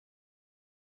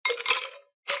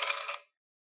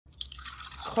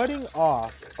 Cutting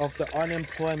off of the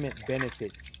unemployment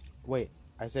benefits. Wait,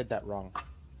 I said that wrong.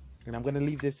 And I'm going to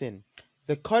leave this in.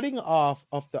 The cutting off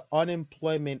of the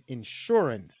unemployment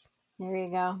insurance. There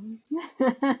you go.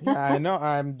 Yeah, I know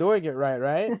I'm doing it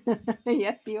right?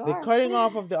 Yes, you The are. cutting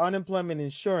off of the unemployment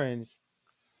insurance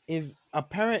is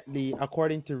apparently,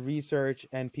 according to research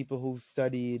and people who've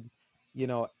studied,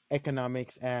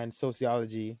 economics and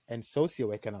sociology and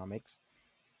socioeconomics,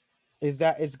 is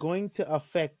that it's going to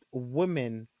affect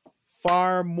women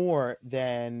far more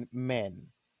than men,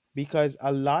 because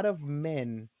a lot of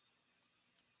men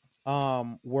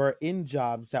were in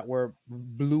jobs that were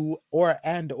blue or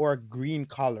green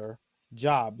collar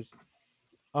jobs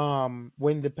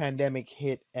when the pandemic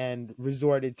hit, and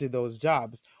resorted to those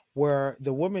jobs where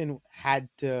the woman had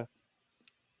to,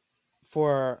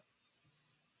 for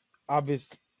obvious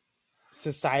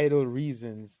societal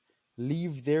reasons,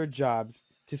 leave their jobs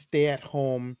to stay at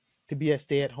home, to be a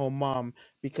stay at home mom,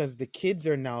 because the kids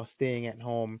are now staying at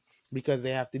home because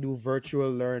they have to do virtual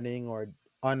learning or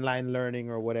online learning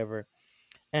or whatever.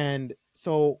 And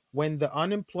so when the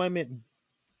unemployment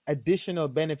additional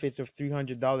benefits of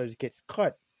 $300 gets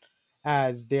cut,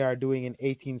 as they are doing in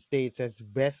 18 states, as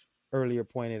Beth earlier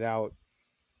pointed out,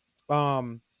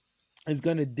 um, is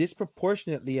going to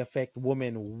disproportionately affect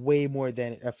women way more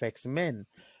than it affects men,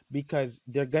 because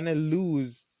they're going to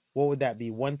lose, what would that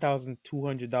be,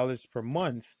 $1,200 per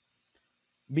month,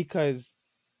 because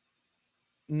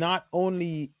not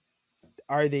only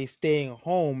are they staying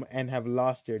home and have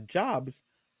lost their jobs,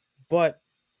 but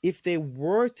if they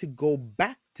were to go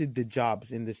back to the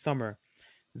jobs in the summer,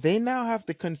 they now have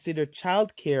to consider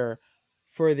childcare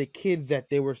for the kids that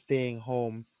they were staying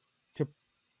home to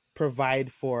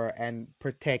provide for and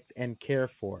protect and care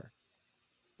for.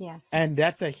 Yes. And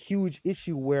that's a huge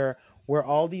issue where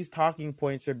all these talking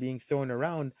points are being thrown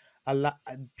around. A lot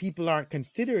people aren't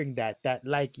considering that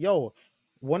like, yo,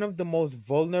 one of the most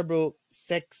vulnerable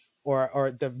sex,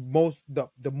 or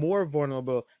the more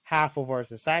vulnerable half of our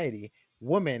society,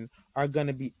 women, are going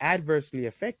to be adversely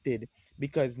affected,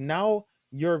 because now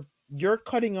you're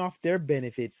cutting off their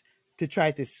benefits to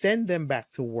try to send them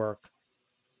back to work.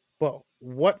 But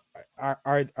what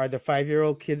are the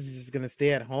 5-year-old kids just going to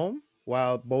stay at home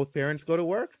while both parents go to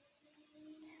work?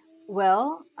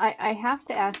 Well, I have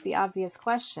to ask the obvious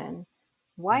question.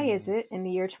 Why is Mm, it in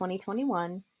the year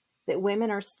 2021 that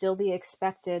women are still the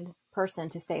expected person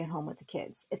to stay at home with the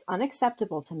kids? It's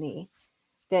unacceptable to me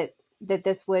that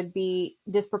this would be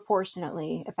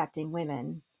disproportionately affecting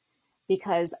women,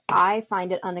 because I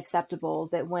find it unacceptable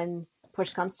that when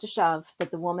push comes to shove,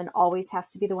 that the woman always has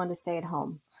to be the one to stay at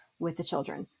home with the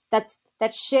children.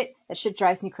 That shit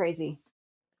drives me crazy.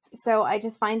 So I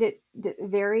just find it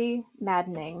very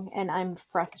maddening, and I'm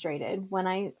frustrated when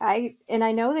I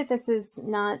know that this is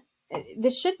not,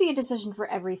 this should be a decision for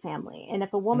every family. And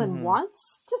if a woman mm-hmm.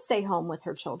 wants to stay home with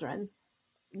her children,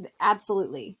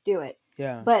 absolutely do it.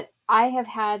 Yeah. But I have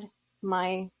had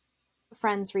my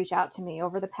friends reach out to me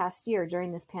over the past year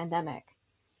during this pandemic,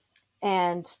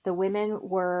 and the women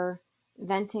were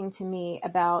venting to me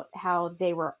about how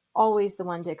they were always the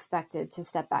one expected to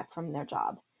step back from their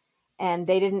job, and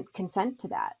they didn't consent to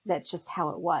that. That's just how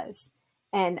it was.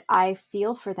 And I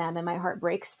feel for them, and my heart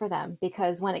breaks for them,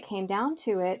 because when it came down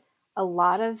to it, a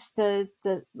lot of the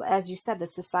as you said, the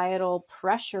societal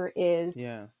pressure is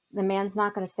Yeah. the man's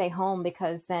not going to stay home,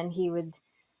 because then he would,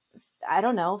 I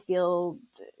don't know, feel,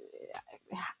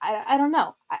 I don't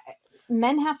know.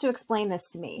 Men have to explain this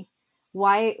to me.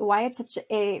 Why it's such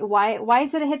a, why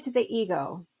is it a hit to the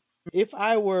ego? If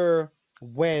I were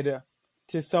wed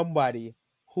to somebody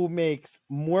who makes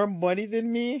more money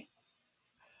than me,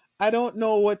 I don't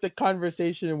know what the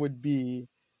conversation would be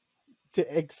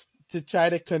to try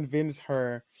to convince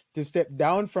her to step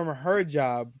down from her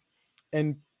job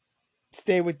and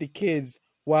stay with the kids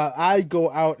while I go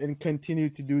out and continue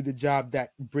to do the job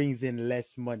that brings in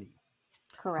less money.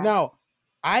 Correct. Now,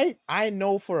 I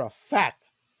know for a fact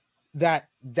that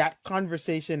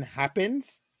conversation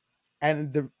happens,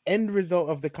 and the end result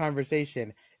of the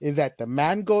conversation is that the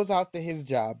man goes out to his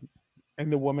job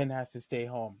and the woman has to stay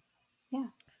home. Yeah.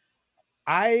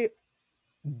 I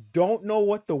don't know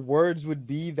what the words would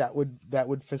be that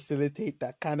would facilitate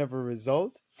that kind of a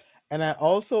result. And I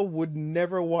also would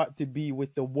never want to be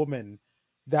with the woman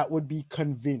that would be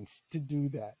convinced to do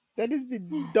that. That is the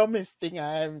dumbest thing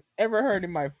I've ever heard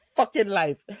in my fucking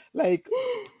life. Like,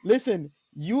 listen,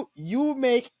 you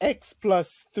make X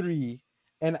plus 3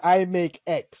 and I make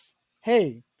X.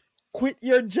 Hey, quit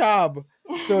your job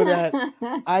so that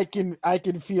I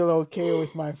can feel okay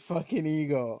with my fucking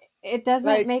ego. It doesn't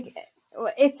Like, make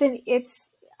it's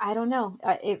I don't know.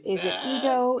 Is it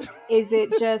ego? Is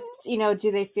it just,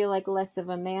 do they feel like less of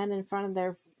a man in front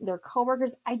of their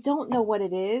coworkers? I don't know what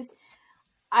it is.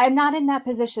 I'm not in that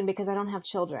position because I don't have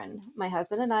children. My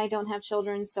husband and I don't have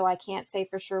children, so I can't say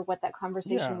for sure what that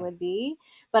conversation would be.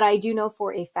 But I do know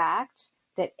for a fact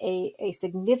that a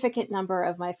significant number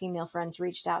of my female friends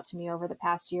reached out to me over the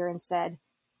past year and said,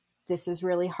 this is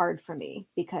really hard for me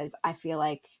because I feel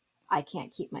like I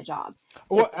can't keep my job.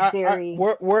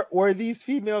 Were these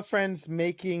female friends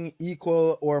making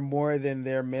equal or more than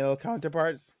their male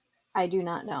counterparts? I do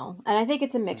not know. And I think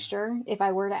it's a mixture if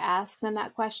I were to ask them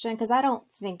that question, because I don't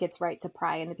think it's right to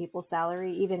pry into people's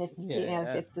salary, even if,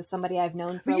 if it's somebody I've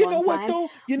known for a long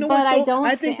time.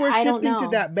 I think we're shifting to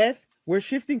that, Beth. We're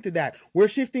shifting to that. We're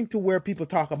shifting to where people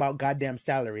talk about goddamn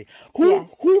salary.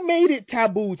 Who made it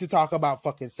taboo to talk about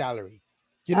fucking salary?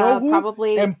 You know who?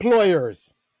 Probably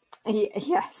employers.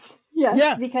 Yes.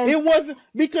 Yeah,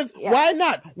 because why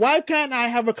not? Why can't I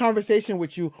have a conversation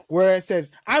with you where it says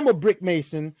I'm a brick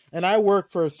mason and I work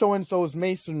for so and so's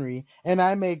masonry and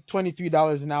I make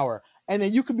 $23 an hour, and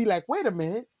then you could be like, wait a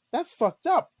minute, that's fucked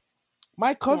up.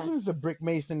 My cousin's a brick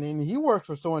mason and he works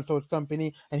for so and so's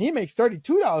company and he makes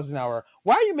 $32 an hour.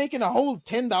 Why are you making a whole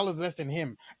 $10 less than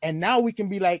him? And now we can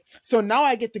be like, so now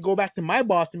I get to go back to my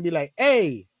boss and be like,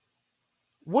 hey,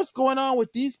 what's going on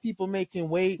with these people making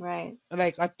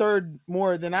like a third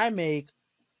more than I make?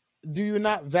 Do you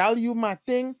not value my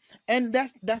thing? And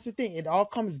that's the thing. It all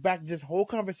comes back. This whole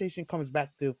conversation comes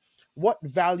back to what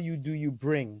value do you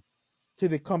bring to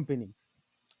the company?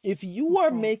 If you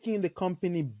are making the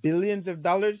company billions of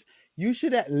dollars, you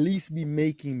should at least be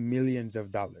making millions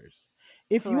of dollars.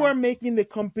 If you are making the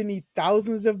company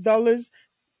thousands of dollars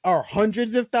or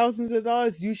hundreds of thousands of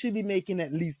dollars, you should be making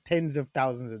at least tens of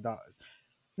thousands of dollars.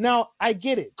 Now, I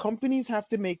get it. Companies have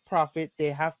to make profit. They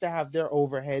have to have their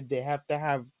overhead. They have to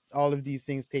have all of these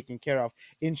things taken care of,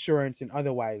 insurance and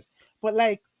otherwise. But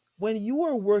like when you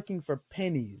are working for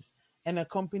pennies and a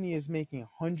company is making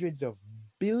hundreds of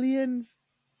billions,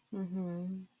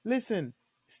 listen,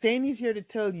 Staney's here to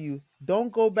tell you,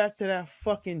 don't go back to that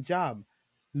fucking job.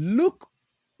 Know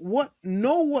what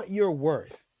you're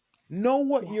worth. Know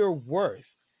what you're worth.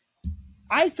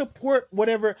 I support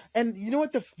whatever. And you know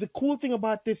what the cool thing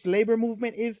about this labor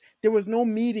movement is? There was no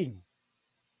meeting.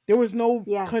 There was no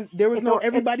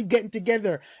everybody getting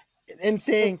together and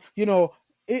saying,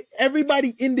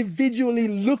 everybody individually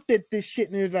looked at this shit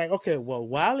and it was like, okay, well,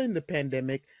 while in the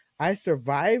pandemic, I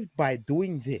survived by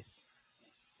doing this.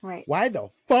 Right. Why the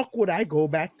fuck would I go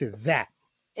back to that?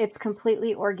 It's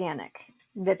completely organic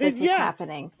that this is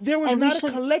happening. There was not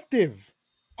a collective.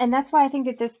 And that's why I think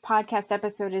that this podcast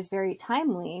episode is very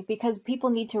timely, because people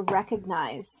need to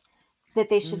recognize that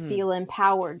they should feel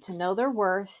empowered to know their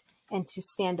worth and to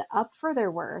stand up for their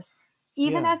worth,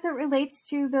 even as it relates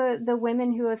to the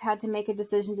women who have had to make a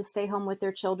decision to stay home with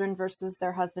their children versus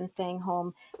their husband staying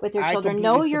home with their children.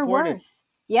 Know your worth.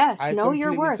 Yes, know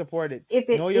your worth. Support it. If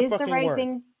it is the right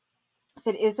thing, If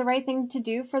it is the right thing to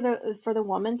do for the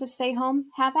woman to stay home,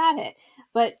 have at it.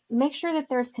 But make sure that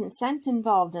there's consent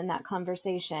involved in that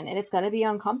conversation, and it's going to be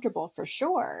uncomfortable for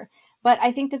sure. But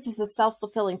I think this is a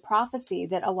self-fulfilling prophecy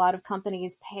that a lot of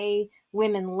companies pay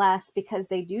women less because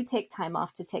they do take time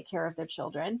off to take care of their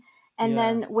children. And Yeah.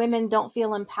 then women don't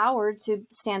feel empowered to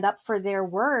stand up for their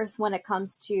worth when it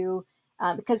comes to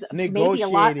because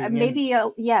Negotiating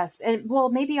and yes, and well,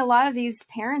 maybe a lot of these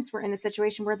parents were in a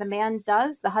situation where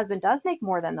the husband does make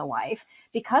more than the wife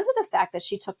because of the fact that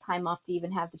she took time off to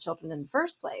even have the children in the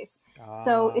first place.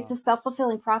 So it's ah a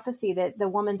self-fulfilling prophecy that the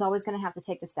woman's always going to have to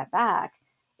take the step back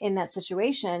in that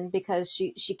situation because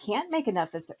she can't make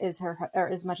enough as her or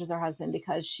as much as her husband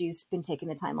because she's been taking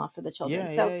the time off for the children.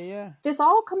 yeah, So yeah, yeah. this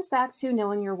all comes back to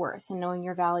knowing your worth and knowing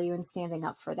your value and standing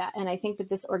up for that. And I think that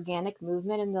this organic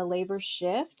movement in the labor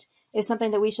shift is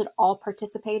something that we should all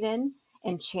participate in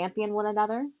and champion one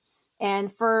another.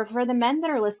 And for the men that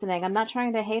are listening, I'm not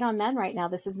trying to hate on men right now.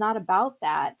 This is not about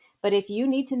that. But if you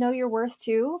need to know your worth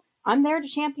too, I'm there to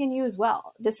champion you as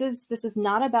well. This is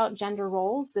not about gender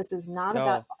roles. This is not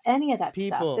about Yo, any of that stuff.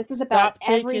 people, This is about stop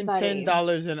taking ten everybody.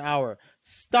 dollars an hour.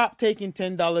 Stop taking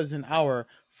 $10 an hour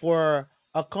for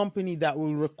a company that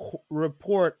will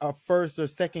report a first or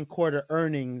second quarter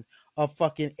earnings of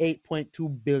fucking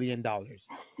 $8.2 billion.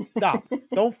 Stop.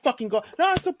 Don't fucking go. No,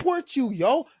 I support you,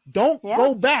 yo. Don't Yeah.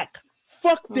 go back.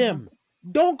 Fuck Mm-hmm. them.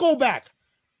 Don't go back.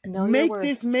 Know your Make worth.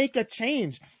 this make a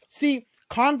change. See,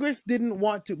 Congress didn't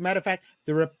want to. Matter of fact,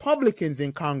 the Republicans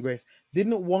in Congress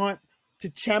didn't want to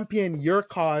champion your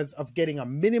cause of getting a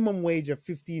minimum wage of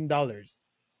 $15.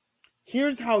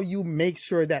 Here's how you make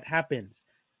sure that happens.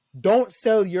 Don't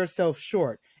sell yourself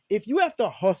short. If you have to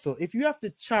hustle, if you have to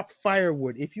chop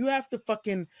firewood, if you have to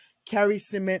fucking carry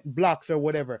cement blocks or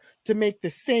whatever to make the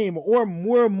same or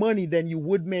more money than you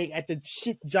would make at the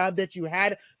shit job that you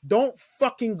had, don't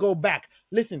fucking go back.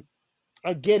 Listen,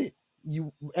 I get it.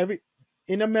 You every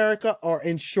in America, our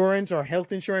insurance or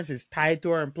health insurance is tied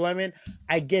to our employment.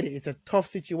 I get it. It's a tough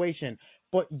situation,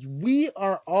 but we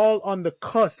are all on the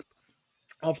cusp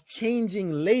of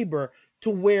changing labor to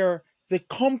where the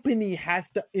company has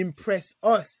to impress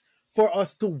us for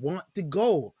us to want to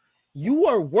go. You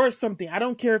are worth something. I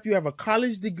don't care if you have a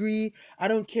college degree. I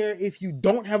don't care if you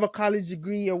don't have a college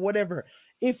degree or whatever.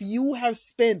 If you have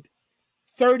spent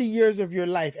 30 years of your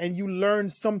life and you learn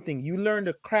something, you learn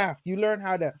a craft, you learn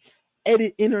how to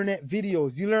edit internet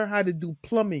videos, you learn how to do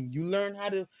plumbing, you learn how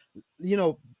to, you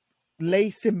know, lay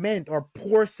cement or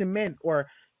pour cement or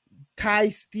tie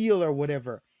steel or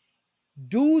whatever.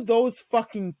 Do those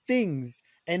fucking things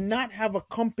and not have a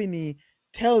company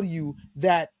tell you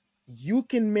that you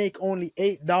can make only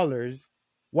 $8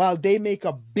 while they make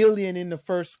 $1 billion in the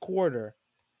first quarter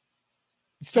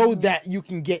so that you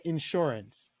can get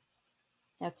insurance.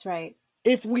 That's right.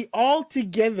 If we all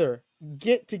together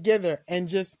get together and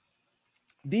just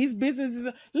these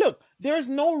businesses, look, there's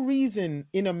no reason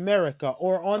in America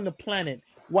or on the planet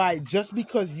why just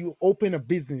because you open a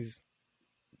business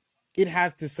it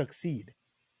has to succeed.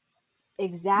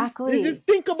 Exactly. Just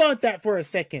think about that for a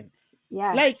second.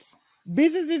 Yes. Like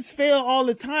businesses fail all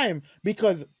the time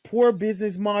because poor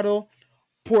business model,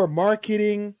 poor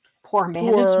marketing, poor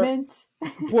management,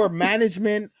 poor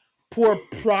management, poor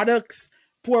products,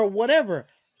 poor whatever.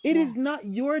 It is not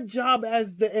your job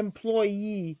as the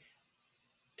employee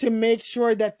to make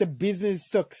sure that the business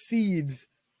succeeds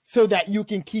so that you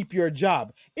can keep your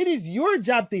job. It is your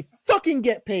job to fucking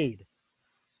get paid.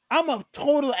 I'm a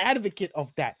total advocate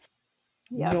of that.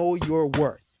 Yep. Know your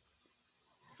worth.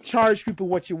 Charge people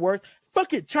what you're worth.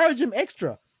 Fuck it, charge them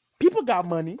extra. People got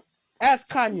money. Ask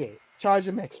Kanye. Charge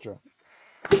them extra.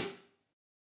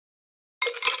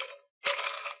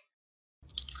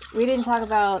 We didn't talk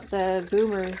about the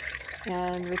boomers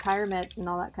and retirement and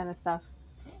all that kind of stuff.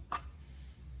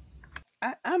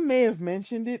 I may have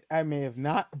mentioned it. I may have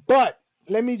not. But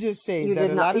let me just say You that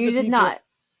did a not. lot of You the did people... not.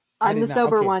 I'm the not.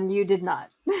 sober Okay. one. You did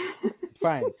not.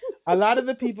 Fine. A lot of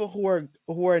the people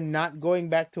who are not going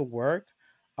back to work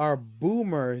are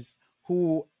boomers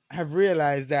who have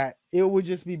realized that it would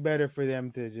just be better for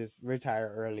them to just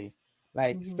retire early.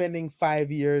 Like spending 5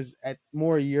 years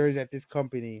more years at this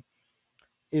company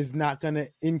is not going to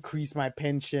increase my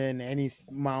pension any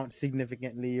amount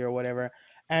significantly or whatever.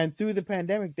 And through the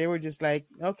pandemic, they were just like,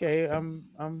 okay,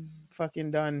 I'm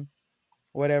fucking done,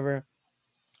 whatever.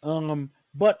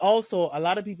 But also a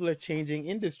lot of people are changing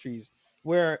industries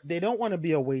where they don't want to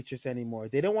be a waitress anymore.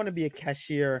 They don't want to be a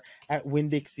cashier at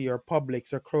Winn-Dixie or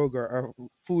Publix or Kroger or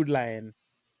Food Lion.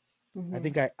 I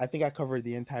think I covered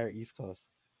the entire East Coast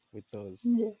with those.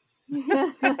 Yeah.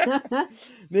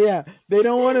 Yeah, they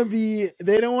don't want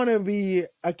to be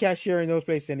a cashier in those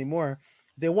places anymore.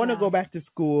 They want to Yeah. go back to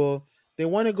school. They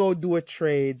want to go do a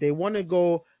trade. They want to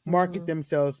go market Hmm.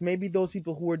 themselves. Maybe those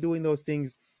people who were doing those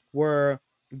things were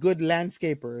good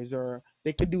landscapers, or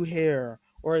they could do hair,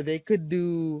 or they could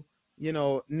do,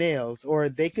 nails, or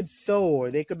they could sew,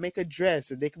 or they could make a dress,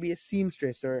 or they could be a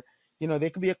seamstress, or they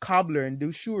could be a cobbler and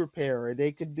do shoe repair, or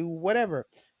they could do whatever.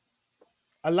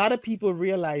 A lot of people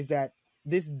realize that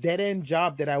this dead end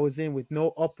job that I was in with no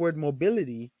upward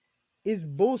mobility is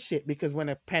bullshit, because when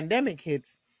a pandemic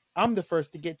hits, I'm the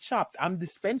first to get chopped. I'm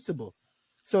dispensable.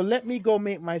 So let me go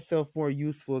make myself more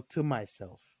useful to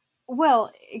myself.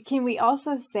 Well, can we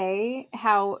also say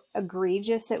how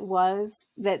egregious it was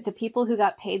that the people who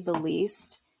got paid the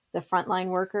least, the frontline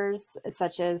workers,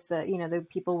 such as the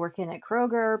people working at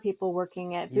Kroger, people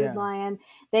working at Food Yeah. Lion,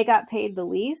 they got paid the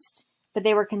least, but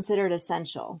they were considered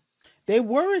essential. They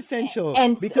were essential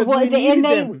And because well, we and needed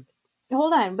they them.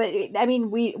 hold on, but I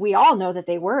mean, we all know that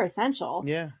they were essential,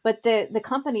 Yeah. but the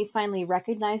companies finally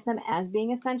recognized them as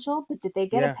being essential. But did they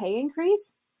get a Yeah. pay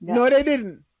increase? No, No, they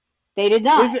didn't. they did Is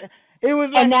not. it it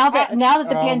was And like now that the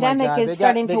oh my pandemic god, is they got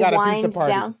starting they to got a pizza wind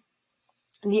party. down,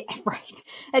 yeah, right.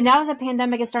 And now that the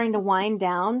pandemic is starting to wind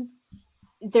down,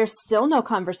 there's still no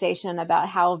conversation about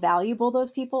how valuable those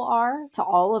people are to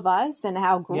all of us and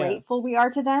how Yeah. grateful we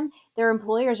are to them. Their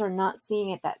employers are not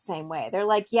seeing it that same way. They're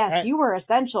like, yes, And you were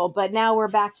essential, but now we're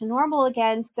back to normal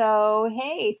again. So,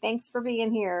 hey, thanks for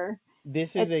being here.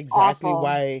 this is It's exactly awful.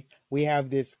 why we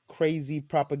have this crazy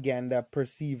propaganda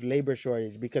perceived labor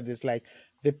shortage, because it's like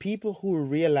the people who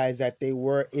realize that they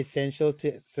were essential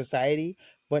to society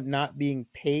but not being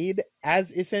paid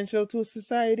as essential to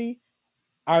society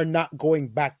are not going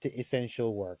back to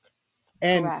essential work.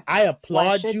 And I Correct. Why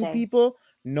applaud should you they? people.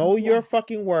 Know your Yeah.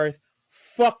 fucking worth.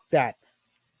 Fuck that.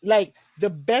 Like, the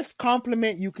best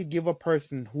compliment you could give a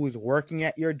person who is working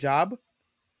at your job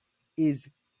is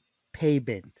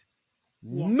payment.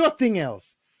 Yes. Nothing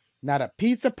else. Not a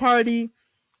pizza party,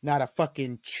 not a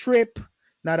fucking trip,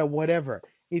 not a whatever.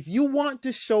 If you want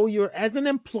to show your, as an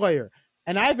employer,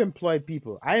 and I employ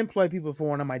people for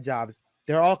one of my jobs.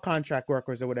 They're all contract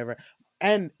workers or whatever.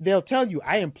 And they'll tell you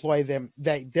I employ them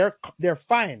that they're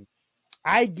fine.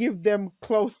 I give them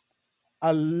close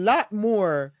a lot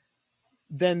more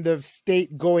than the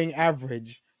state going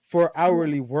average for Yes.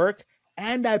 hourly work,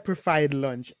 and I provide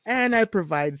lunch and I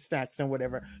provide snacks and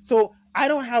whatever. So I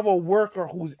don't have a worker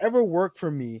who's ever worked for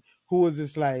me who was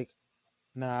just like,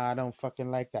 nah, I don't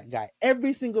fucking like that guy.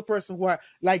 Every single person who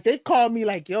they call me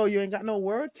like, yo, you ain't got no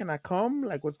work, can I come,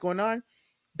 like, what's going on?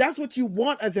 That's what you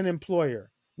want as an employer,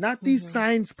 not these Hmm.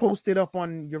 signs posted up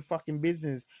on your fucking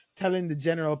business telling the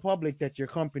general public that your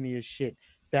company is shit,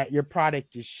 that your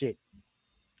product is shit.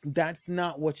 That's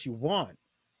not what you want.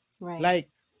 Right.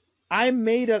 Like, I'll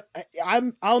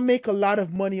make a lot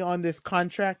of money on this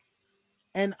contract,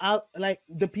 and I'll, like,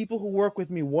 the people who work with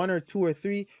me, one or two or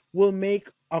three, will make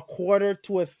a quarter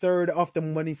to a third of the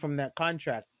money from that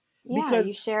contract, Yeah, you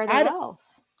because share the I don't, wealth.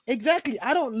 exactly,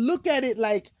 I don't look at it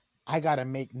like I gotta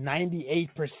make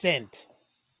 98%.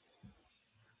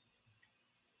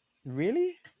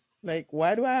 Really? Like,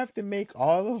 why do I have to make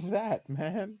all of that,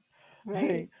 man?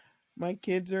 Right. Like, my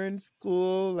kids are in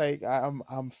school. Like,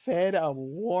 I'm fed. I'm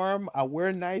warm. I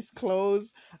wear nice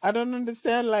clothes. I don't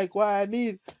understand, like, why I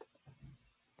need,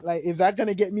 like, is that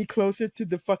gonna get me closer to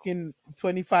the fucking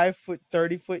 25-foot,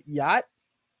 30-foot yacht?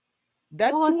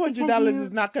 That Well, it's because $200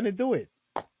 is not gonna do it.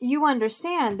 you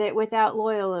understand that without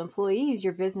loyal employees,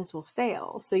 your business will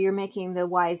fail. So you're making the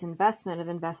wise investment of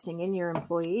investing in your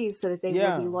employees so that they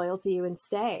will be Yeah. loyal to you and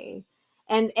stay.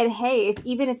 And hey, if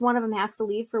even if one of them has to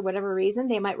leave for whatever reason,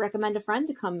 they might recommend a friend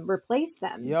to come replace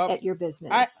them Yep. at your I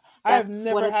business. I have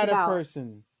That's what never it's had a about.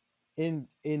 person in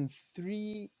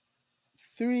 3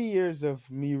 years of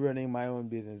me running my own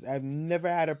business. I've never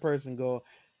had a person go,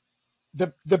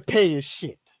 the pay is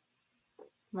shit.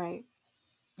 Right.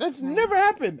 That's Right. never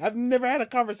happened. I've never had a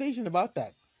conversation about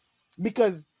that,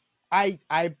 because I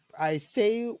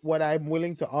say what I'm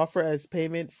willing to offer as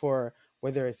payment for,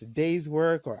 whether it's a day's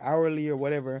work or hourly or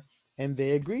whatever, and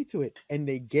they agree to it, and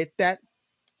they get that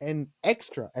and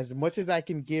extra, as much as I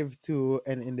can give to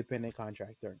an independent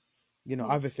contractor. Yeah.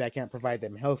 Obviously I can't provide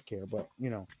them health care, but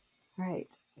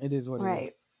Right. it is what it is.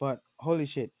 Right. But holy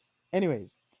shit.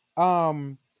 Anyways,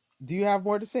 um, do you have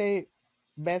more to say,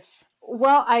 Beth?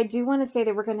 Well, I do want to say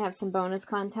that we're going to have some bonus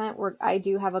content. Where I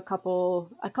do have a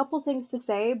couple things to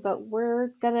say, but we're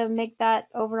going to make that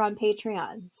over on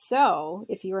Patreon. So,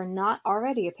 if you are not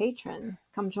already a patron,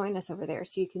 come join us over there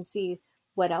so you can see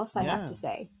what else I have Yeah. to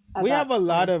say. We about have a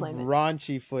lot of unemployment.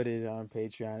 raunchy footage on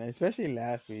Patreon, especially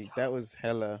last week. That was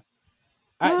hella.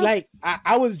 I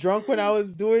was drunk when I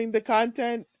was doing the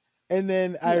content, and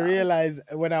then I Yeah. realized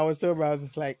when I was sober, I was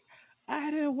just like, I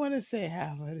didn't want to say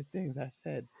half of the things I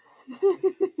said.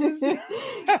 Just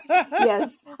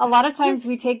Yes, a lot of times Just-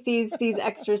 we take these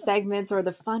extra segments or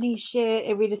the funny shit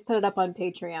and we just put it up on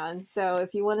Patreon. So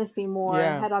if you want to see more,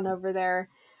 Yeah. head on over there.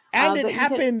 and it but you can-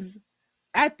 happens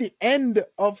at the end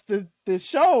of the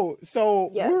show,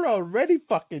 so Yes. we're already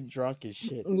fucking drunk as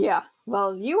shit. Yeah,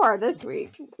 well, you are this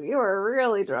week. You are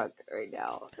really drunk right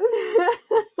now.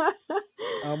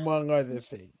 Among other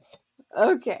things.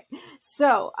 Okay,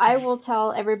 so I will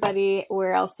tell everybody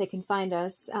where else they can find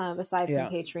us aside from Yeah.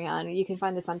 Patreon. You can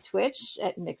find us on Twitch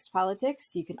at Mixed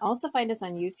Politics. You can also find us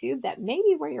on YouTube. That may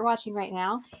be where you're watching right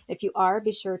now. If you are,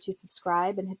 be sure to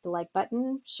subscribe and hit the like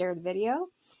button, share the video.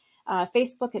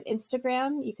 Facebook and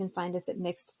Instagram, you can find us at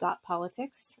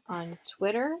mixed.politics. On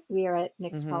Twitter, we are at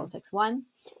mixedpolitics1.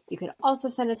 You can also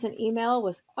send us an email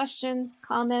with questions,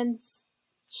 comments,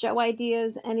 show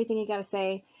ideas, anything you got to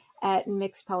say at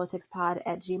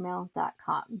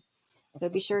mixedpoliticspod@gmail.com. So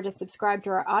be sure to subscribe to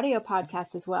our audio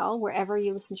podcast as well. Wherever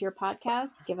you listen to your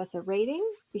podcast, give us a rating.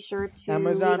 Be sure to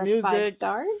Amazon leave us 5 Music.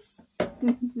 stars.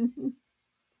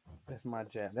 That's my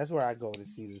jam. That's where I go to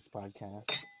see this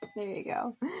podcast. There you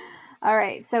go. All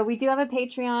right. So we do have a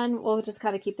Patreon. We'll just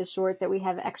kind of keep this short that we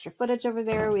have extra footage over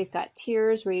there. We've got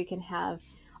tiers where you can have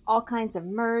all kinds of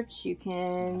merch. You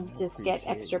can just get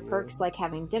extra perks like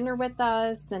having dinner with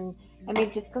us. And I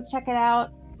mean, just go check it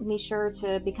out. Be sure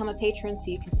to become a patron so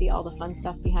you can see all the fun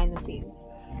stuff behind the scenes.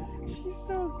 She's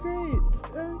so great.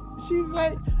 She's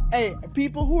like, hey,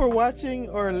 people who are watching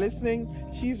or listening,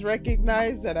 she's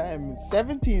recognized that I am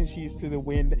 17 she's to the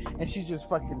wind, and she just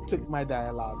fucking took my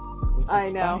dialogue. Which is I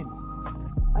know. fine.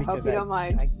 I hope you don't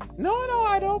mind. No,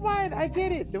 I don't mind. I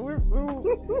get it.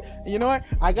 You know what?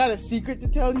 I got a secret to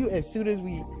tell you. As soon as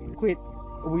we quit,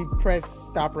 we press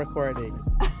stop recording.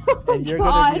 And you're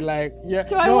gonna be like, yeah,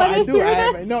 Do I no, wanna I do.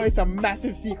 hear this? No, it's a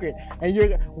massive secret.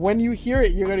 And when you hear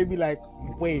it, you're gonna be like,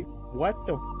 wait, what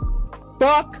the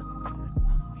fuck?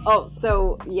 Oh,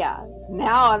 so yeah.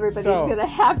 Now everybody's going to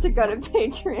have to go to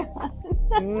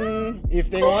Patreon. If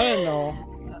they want to know.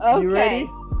 Okay. You ready?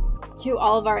 To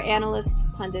all of our analysts,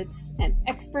 pundits, and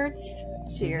experts,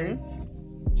 cheers.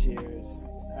 Cheers.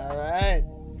 All right.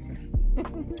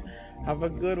 Have a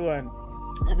good one.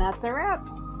 And that's a wrap.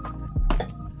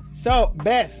 So,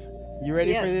 Beth, you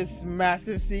ready Yes. for this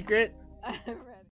massive secret? Right.